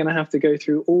like, they're going to have to go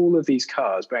through all of these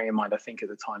cars, bearing in mind, I think at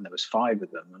the time there was 5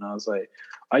 of them. And I was like,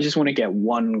 I just want to get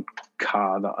one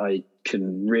car that I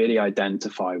can really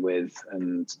identify with.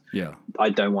 And I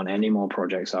don't want any more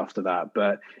projects after that.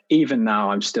 But even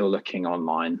now I'm still looking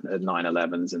online at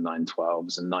 911s and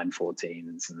 912s and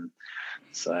 914s. And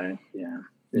so,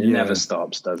 it never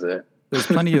stops, does it? There's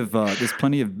plenty of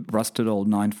rusted old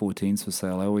 914s for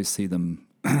sale. I always see them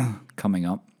coming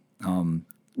up.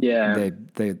 They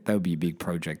would be a big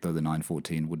project though, the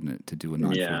 914, wouldn't it, to do a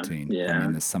 914? Yeah. I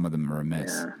mean, some of them are a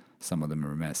mess. Yeah. Some of them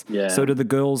are a mess. Yeah. So do the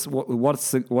girls?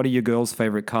 What are your girls'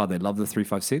 favorite car? They love the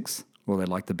 356, or they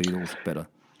like the Beetles better?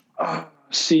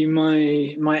 See,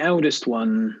 my eldest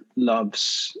one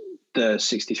loves the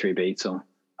 63 Beetle.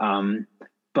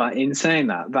 But in saying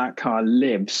that car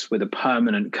lives with a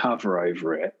permanent cover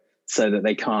over it so that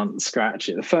they can't scratch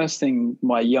it. The first thing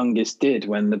my youngest did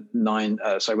when the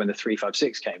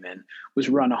 356 came in was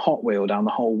run a Hot Wheel down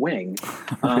the whole wing.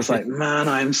 And I was like, man,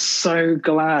 I'm so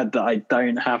glad that I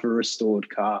don't have a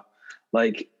restored car.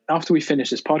 Like, after we finish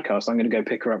this podcast, I'm going to go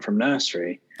pick her up from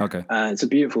nursery. Okay. It's a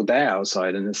beautiful day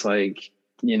outside. And it's like,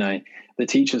 the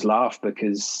teachers laugh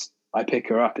because I pick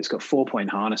her up. It's got 4-point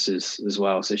harnesses as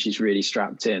well. So she's really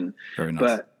strapped in. Very nice.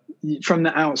 But from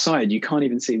the outside, you can't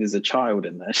even see there's a child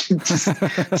in there. She's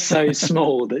just so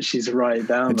small that she's right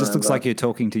down there. It just looks like you're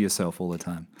talking to yourself all the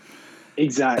time.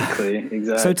 Exactly.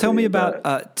 So tell me about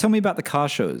the car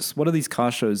shows. What are these car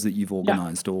shows that you've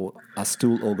organized or are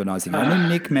still organizing? I know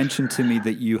Nick mentioned to me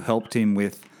that you helped him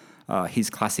with his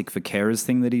Classic for Carers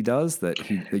thing that he does, that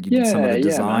you did some of the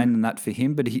design and that for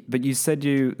him. But you said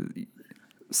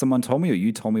someone told me, or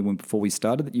you told me before we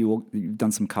started, that you've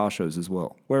done some car shows as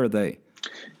well. Where are they?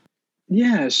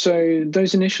 Yeah, so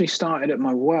those initially started at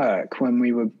my work when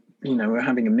we were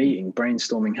having a meeting,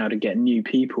 brainstorming how to get new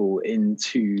people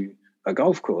into a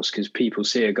golf course, because people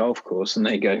see a golf course and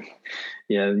they go,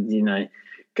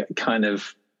 kind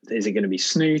of, is it going to be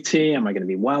snooty? Am I going to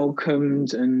be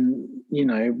welcomed? And,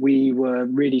 we were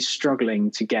really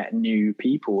struggling to get new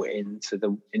people into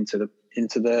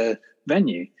the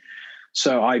venue.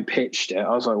 So I pitched it. I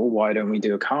was like, well, why don't we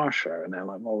do a car show? And they're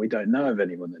like, well, we don't know of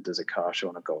anyone that does a car show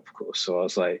on a golf course. So I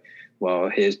was like, well,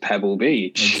 here's Pebble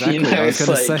Beach. Exactly. I was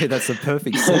going to say that's a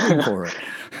perfect setting for it.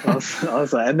 I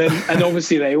was like, and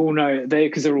obviously they all know,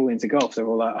 because they're all into golf. They're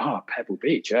all like, oh, Pebble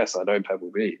Beach. Yes, I know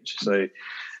Pebble Beach. So,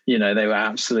 they were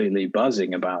absolutely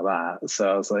buzzing about that.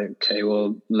 So I was like, okay,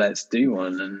 well, let's do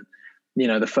one. And,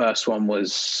 the first one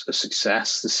was a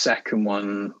success. The second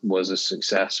one was a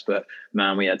success, but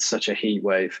man, we had such a heat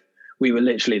wave. We were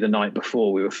literally the night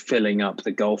before, we were filling up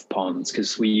the golf ponds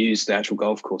because we used the actual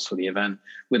golf course for the event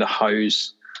with a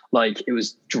hose. Like, it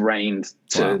was drained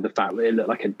to the fact that it looked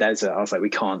like a desert. I was like, we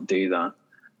can't do that.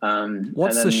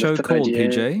 What's the show called,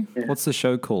 PJ? Yeah. What's the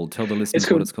show called? Tell the listeners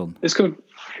what it's called. It's called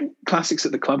Classics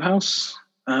at the Clubhouse.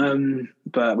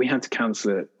 But we had to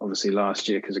cancel it obviously last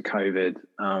year because of COVID,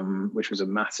 which was a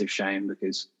massive shame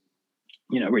because,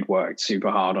 we'd worked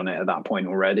super hard on it at that point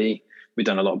already. We'd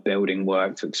done a lot of building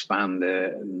work to expand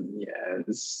it. And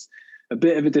it's a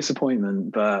bit of a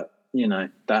disappointment, but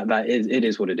it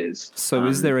is what it is. So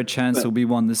is there a chance there'll be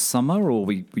one this summer, or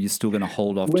were you still going to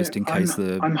hold off just in case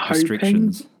the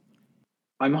restrictions?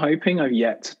 I'm hoping. I've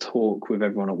yet to talk with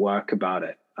everyone at work about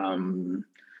it.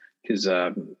 Because,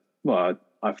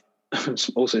 I'm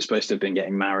also supposed to have been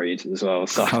getting married as well,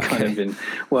 so I've kind of been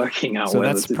working out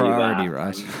whether to do that. So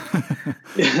that's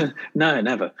priority, right? No,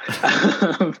 never.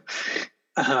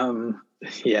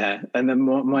 And then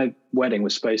my wedding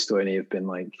was supposed to only have been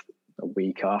like a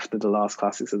week after the last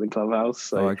Classics at the Clubhouse,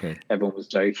 so everyone was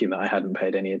joking that I hadn't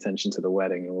paid any attention to the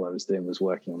wedding, and all I was doing was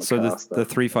working on the car. So the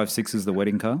 356 is the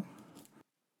wedding car?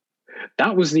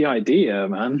 That was the idea,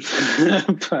 man.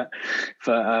 but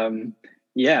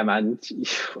yeah, man.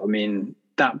 I mean,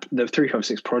 the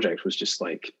 356 project was just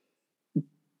like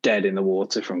dead in the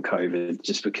water from COVID,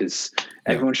 just because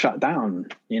everyone shut down.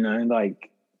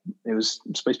 Like, it was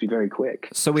supposed to be very quick.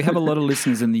 So we have a lot of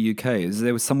listeners in the UK. Is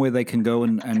there somewhere they can go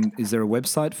and is there a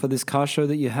website for this car show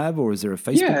that you have, or is there a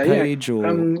Facebook page?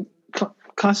 Or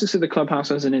Classics at the Clubhouse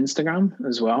has an Instagram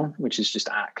as well, which is just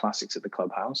at Classics at the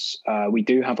Clubhouse. We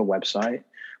do have a website.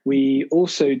 We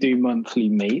also do monthly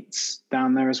meets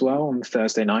down there as well on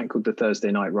Thursday night, called the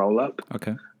Thursday Night Roll Up.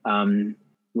 Okay.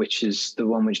 Which is the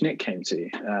one which Nick came to,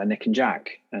 Nick and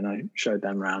Jack, and I showed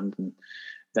them around. And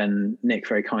then Nick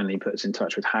very kindly put us in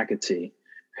touch with Haggerty,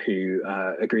 who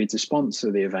agreed to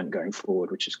sponsor the event going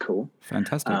forward, which is cool.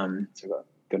 Fantastic. So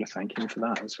got to thank him for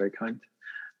that. It was very kind.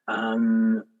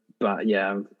 But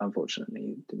yeah,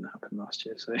 unfortunately, it didn't happen last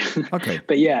year. So okay.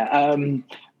 but yeah.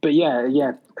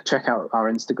 Check out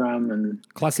our Instagram and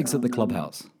Classics at the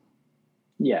Clubhouse.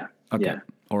 Yeah. Okay. Yeah.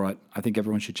 All right. I think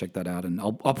everyone should check that out, and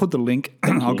I'll put the link.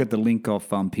 I'll get the link off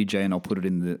PJ, and I'll put it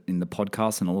in the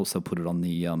podcast, and I'll also put it on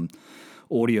the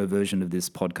audio version of this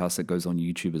podcast that goes on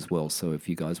YouTube as well. So if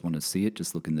you guys want to see it,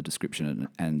 just look in the description,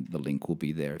 and the link will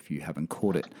be there if you haven't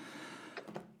caught it.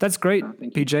 That's great,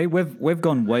 PJ. We've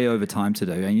gone way over time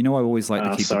today, and I always like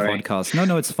to keep the podcast.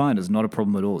 No, it's fine. It's not a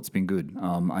problem at all. It's been good.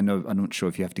 I know. I'm not sure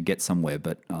if you have to get somewhere,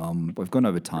 but we've gone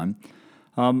over time.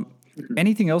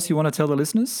 Anything else you want to tell the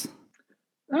listeners?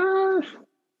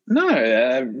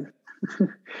 No.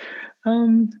 I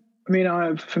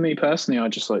mean, for me personally,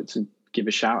 I'd just like to give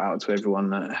a shout out to everyone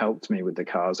that helped me with the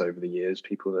cars over the years.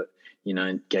 People that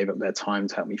gave up their time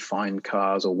to help me find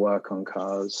cars or work on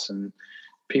cars, and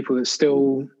people that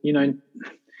still,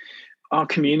 our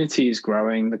community is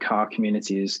growing. The car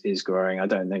community is growing. I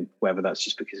don't know whether that's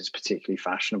just because it's particularly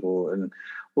fashionable. And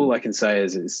all I can say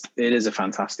is it is a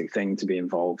fantastic thing to be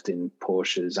involved in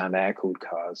Porsches and air-cooled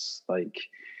cars. Like,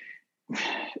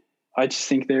 I just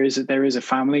think there is a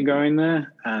family growing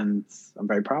there, and I'm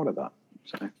very proud of that.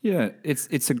 So. Yeah,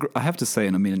 I have to say,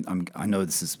 and I mean, I'm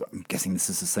guessing this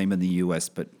is the same in the US,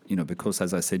 but because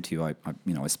as I said to you, I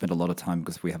spent a lot of time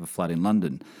because we have a flat in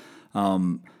London.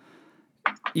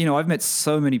 I've met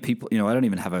so many people. I don't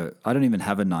even have a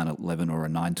 911 or a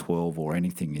 912 or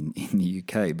anything in the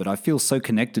UK, but I feel so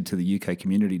connected to the UK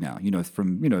community now.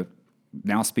 From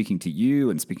now speaking to you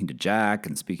and speaking to Jack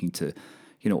and speaking to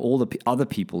all the other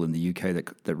people in the UK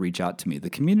that reach out to me. The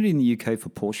community in the UK for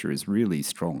Porsche is really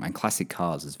strong, and classic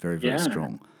cars is very, very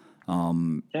strong.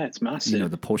 It's massive.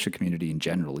 The Porsche community in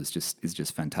general is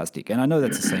just fantastic, and I know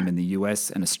that's the same in the US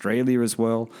and Australia as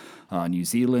well, New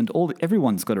Zealand.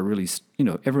 Everyone's got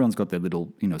everyone's got their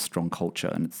little strong culture,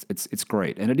 and it's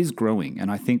great, and it is growing. And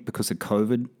I think because of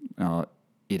COVID,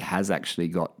 it has actually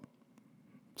got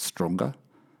stronger.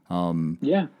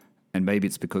 And maybe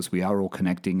it's because we are all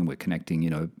connecting, and we're connecting,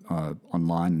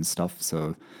 online and stuff.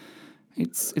 So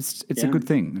it's a good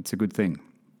thing. It's a good thing.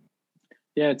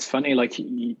 Yeah, it's funny. Like,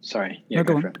 sorry. Yeah,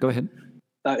 no, go ahead.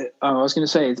 I was going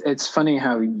to say, it's funny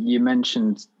how you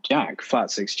mentioned Jack, Flat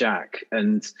Six Jack,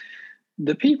 and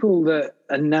the people that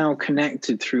are now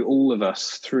connected through all of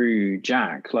us through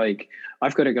Jack. Like,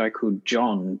 I've got a guy called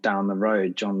John down the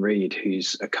road, John Reed,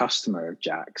 who's a customer of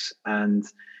Jack's, and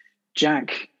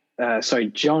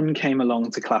John came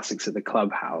along to Classics at the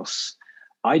Clubhouse.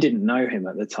 I didn't know him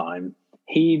at the time.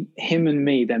 Him and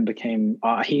me then became,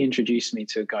 he introduced me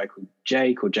to a guy called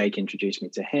Jake, or Jake introduced me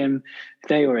to him.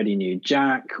 They already knew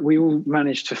Jack. We all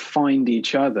managed to find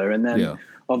each other. And then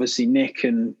obviously Nick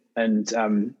and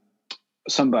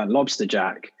Sunburnt Lobster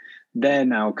Jack, they're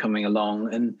now coming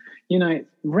along. And,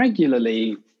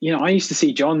 regularly, I used to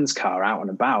see John's car out and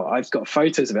about. I've got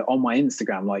photos of it on my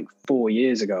Instagram like 4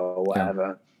 years ago or whatever.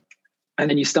 Yeah. And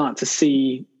then you start to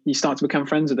become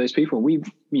friends with those people.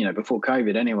 Before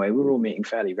COVID anyway, we were all meeting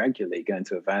fairly regularly, going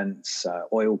to events,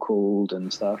 oil cooled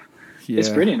and stuff. Yeah. It's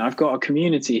brilliant. I've got a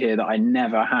community here that I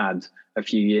never had a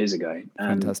few years ago.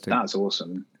 And fantastic. That's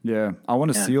awesome. Yeah. I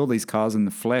want to see all these cars in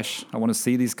the flesh. I want to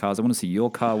see these cars. I want to see your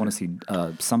car. I want to see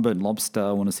Sunburnt Lobster.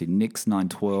 I want to see Nick's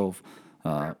 912,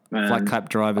 Flat Cap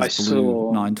Driver's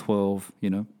Blue 912,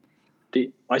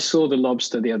 I saw the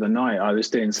Lobster the other night. I was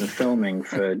doing some filming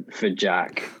for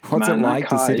Jack. What's it like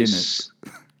to sit in it?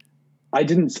 I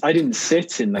didn't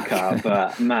sit in the car,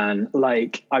 but man,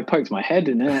 like, I poked my head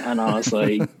in it and I was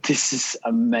like, this is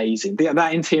amazing.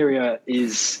 That interior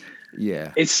is,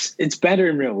 it's better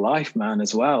in real life, man,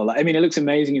 as well. Like, I mean, it looks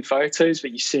amazing in photos,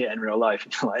 but you see it in real life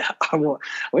and you're like, I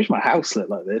wish my house looked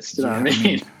like this. Do you know what I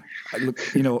mean? Look,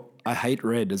 I hate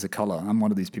red as a color. I'm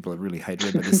one of these people that really hate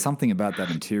red, but there's something about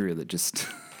that interior that it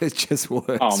just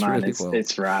works. Oh man, really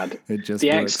it's rad. It just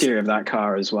the works. Exterior of that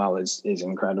car as well is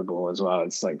incredible as well.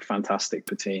 It's like fantastic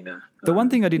patina. The one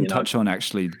thing I didn't touch on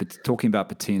actually, but talking about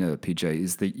patina, PJ,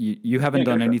 is that you haven't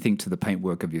done anything to the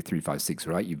paintwork of your 356,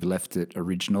 right? You've left it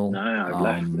original. No, I've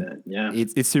left it. Yeah,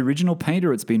 it's the original paint,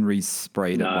 or it's been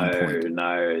resprayed at one point.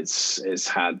 No, it's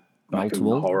had like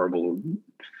multiple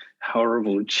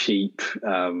horrible cheap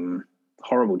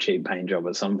paint job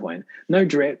at some point. No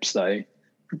drips though,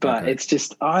 but It's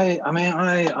just I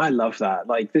love that.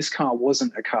 Like, this car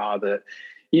wasn't a car that,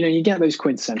 you get those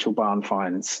quintessential barn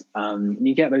finds.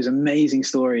 You get those amazing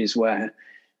stories where,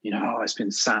 it's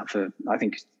been sat for, I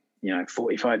think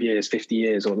 45 years, 50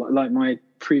 years, or like my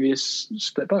previous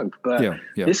split bug. But Yeah.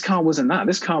 this car wasn't that.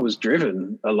 This car was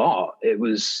driven a lot. It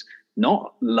was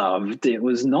not loved. It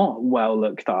was not well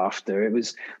looked after. It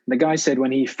was, the guy said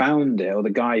when he found it, or the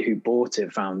guy who bought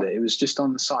it found it, it was just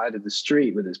on the side of the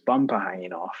street with its bumper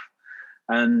hanging off.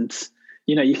 And,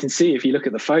 you can see, if you look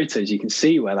at the photos, you can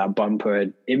see where that bumper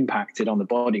had impacted on the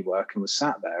bodywork and was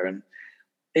sat there. And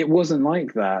it wasn't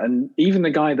like that. And even the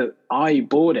guy that I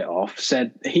bought it off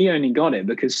said he only got it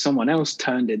because someone else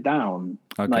turned it down.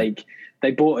 Okay. Like,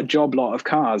 they bought a job lot of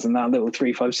cars, and that little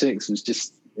 356 was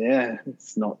just,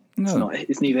 it's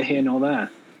neither here nor there.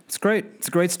 It's great. It's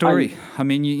a great story.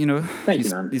 Thank you,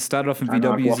 man. You started off in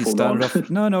VWs. You started off.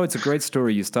 No, it's a great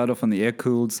story. You started off on the air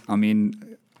cooled.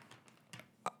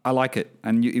 I like it,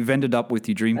 and you've ended up with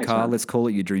your dream car. Man. Let's call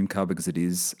it your dream car because it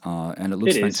is, and it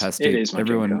looks fantastic. It is my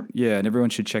dream car. And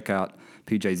everyone should check out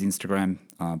PJ's Instagram,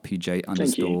 PJ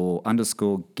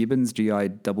underscore Gibbons,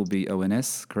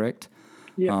 GIBBONS, correct?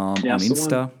 Yeah, on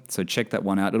Insta. So check that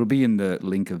one out. It'll be in the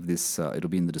link of this. It'll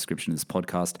be in the description of this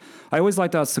podcast. I always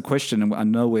like to ask the question, and I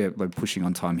know we're pushing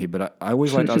on time here, but I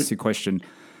always like to ask you a question.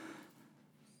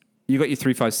 You got your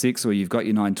 356, or you've got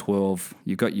your 912,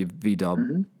 you've got your VW.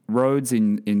 Mm-hmm. Roads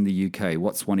in the UK,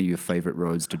 what's one of your favorite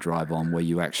roads to drive on where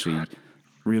you actually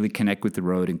really connect with the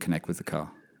road and connect with the car?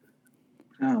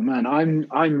 Oh man,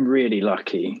 I'm really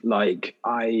lucky. Like,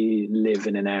 I live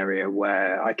in an area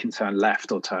where I can turn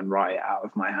left or turn right out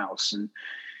of my house, and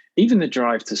even the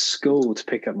drive to school to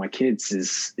pick up my kids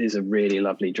is a really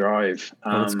lovely drive.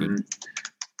 That's good.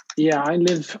 Yeah, I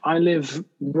live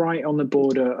right on the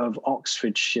border of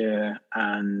Oxfordshire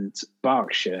and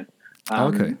Berkshire.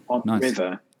 On the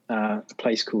river. A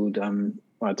place called I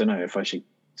don't know if I should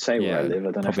say where I live.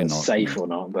 I don't know if it's safe or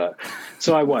not, but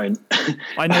so I won't.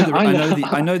 I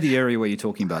know the area where you're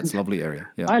talking about. It's a lovely area.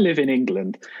 Yeah. I live in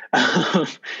England,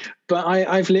 but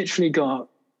I've literally got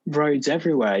roads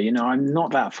everywhere. I'm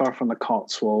not that far from the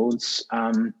Cotswolds.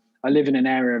 I live in an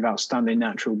area of outstanding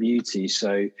natural beauty,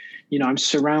 so I'm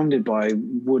surrounded by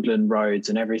woodland roads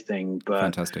and everything. But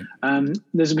fantastic.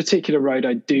 There's a particular road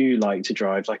I do like to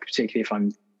drive, like particularly if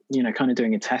I'm kind of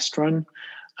doing a test run.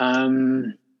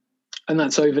 And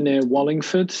that's over near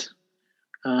Wallingford.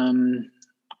 I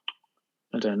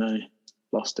don't know,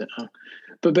 lost it now.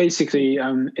 But basically,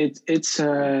 it's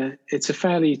a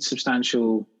fairly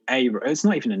substantial A road. It's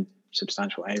not even a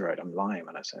substantial A road. I'm lying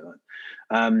when I say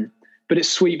that. But it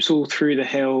sweeps all through the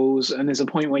hills, and there's a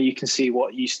point where you can see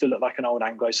what used to look like an old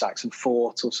Anglo-Saxon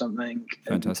fort or something.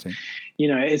 Fantastic.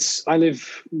 And, I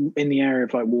live in the area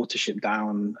of like Watership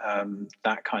Down,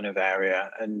 that kind of area.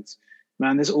 And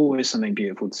man, there's always something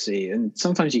beautiful to see. And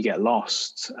sometimes you get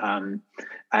lost, and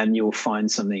you'll find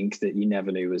something that you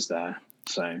never knew was there.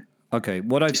 So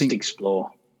just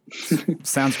explore.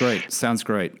 Sounds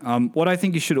great. What I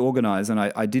think you should organize, and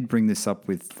I did bring this up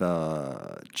with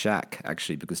Jack,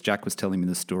 actually, because Jack was telling me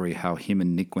the story how him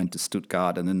and Nick went to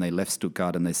Stuttgart, and then they left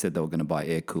Stuttgart and they said they were going to buy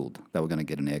air-cooled. They were going to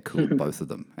get an air-cooled, both of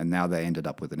them. And now they ended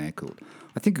up with an air-cooled.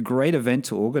 I think a great event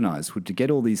to organize would to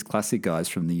get all these classic guys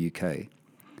from the UK,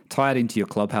 tie it into your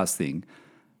clubhouse thing,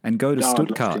 and go to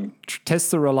Stuttgart, test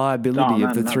the reliability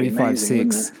of the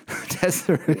 356, test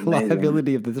the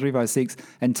reliability of the 356,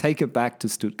 and take it back to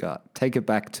Stuttgart, take it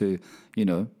back to,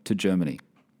 to Germany.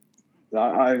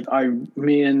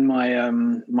 Me and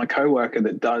my coworker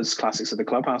that does Classics at the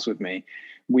Clubhouse with me,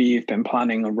 we've been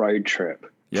planning a road trip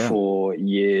for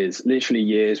years, literally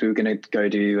years. We were going to go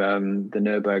do the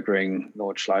Nürburgring,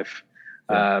 Nordschleife,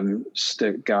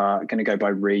 Stuttgart, going to go by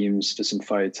Reims for some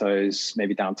photos,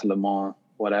 maybe down to Le Mans.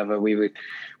 Whatever we've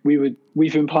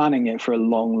been planning it for a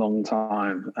long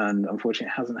time, and unfortunately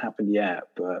it hasn't happened yet.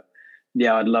 But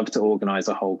yeah, I'd love to organize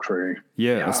a whole crew.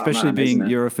 Yeah, especially being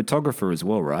you're a photographer as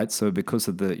well, right? So because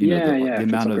of the the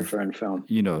amount of and film,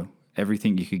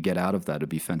 everything you could get out of that, it'd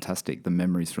be fantastic. The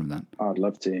memories from that. I'd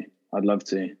love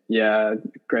to. Yeah,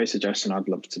 great suggestion. I'd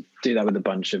love to do that with a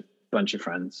bunch of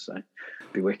friends. So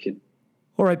it'd be wicked.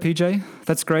 All right, PJ,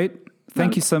 that's great.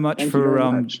 Thank you so much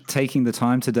for taking the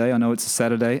time today. I know it's a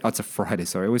Saturday. Oh, it's a Friday,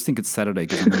 sorry. I always think it's Saturday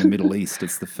because I'm in the Middle East.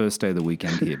 It's the first day of the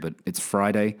weekend here, but it's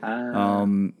Friday.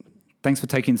 Thanks for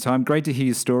taking the time. Great to hear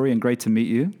your story and great to meet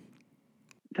you.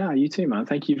 Yeah, you too, man.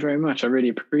 Thank you very much. I really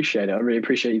appreciate it. I really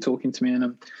appreciate you talking to me, and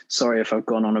I'm sorry if I've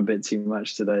gone on a bit too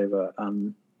much today, but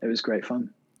it was great fun.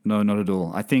 No, not at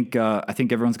all. I think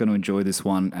everyone's going to enjoy this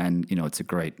one, and it's a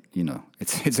great,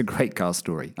 it's a great car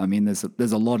story. I mean, there's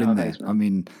a lot in there. Thanks, I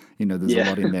mean, there's a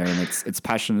lot in there, and it's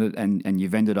passionate, and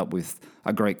you've ended up with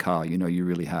a great car. You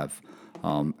really have,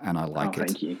 and I like it.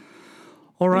 Thank you.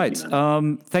 All right.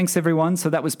 Thanks, everyone.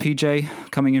 So that was PJ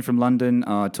coming in from London,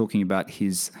 talking about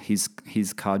his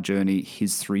car journey,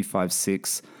 his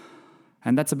 356.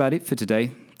 And that's about it for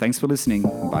today. Thanks for listening.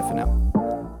 Bye for now.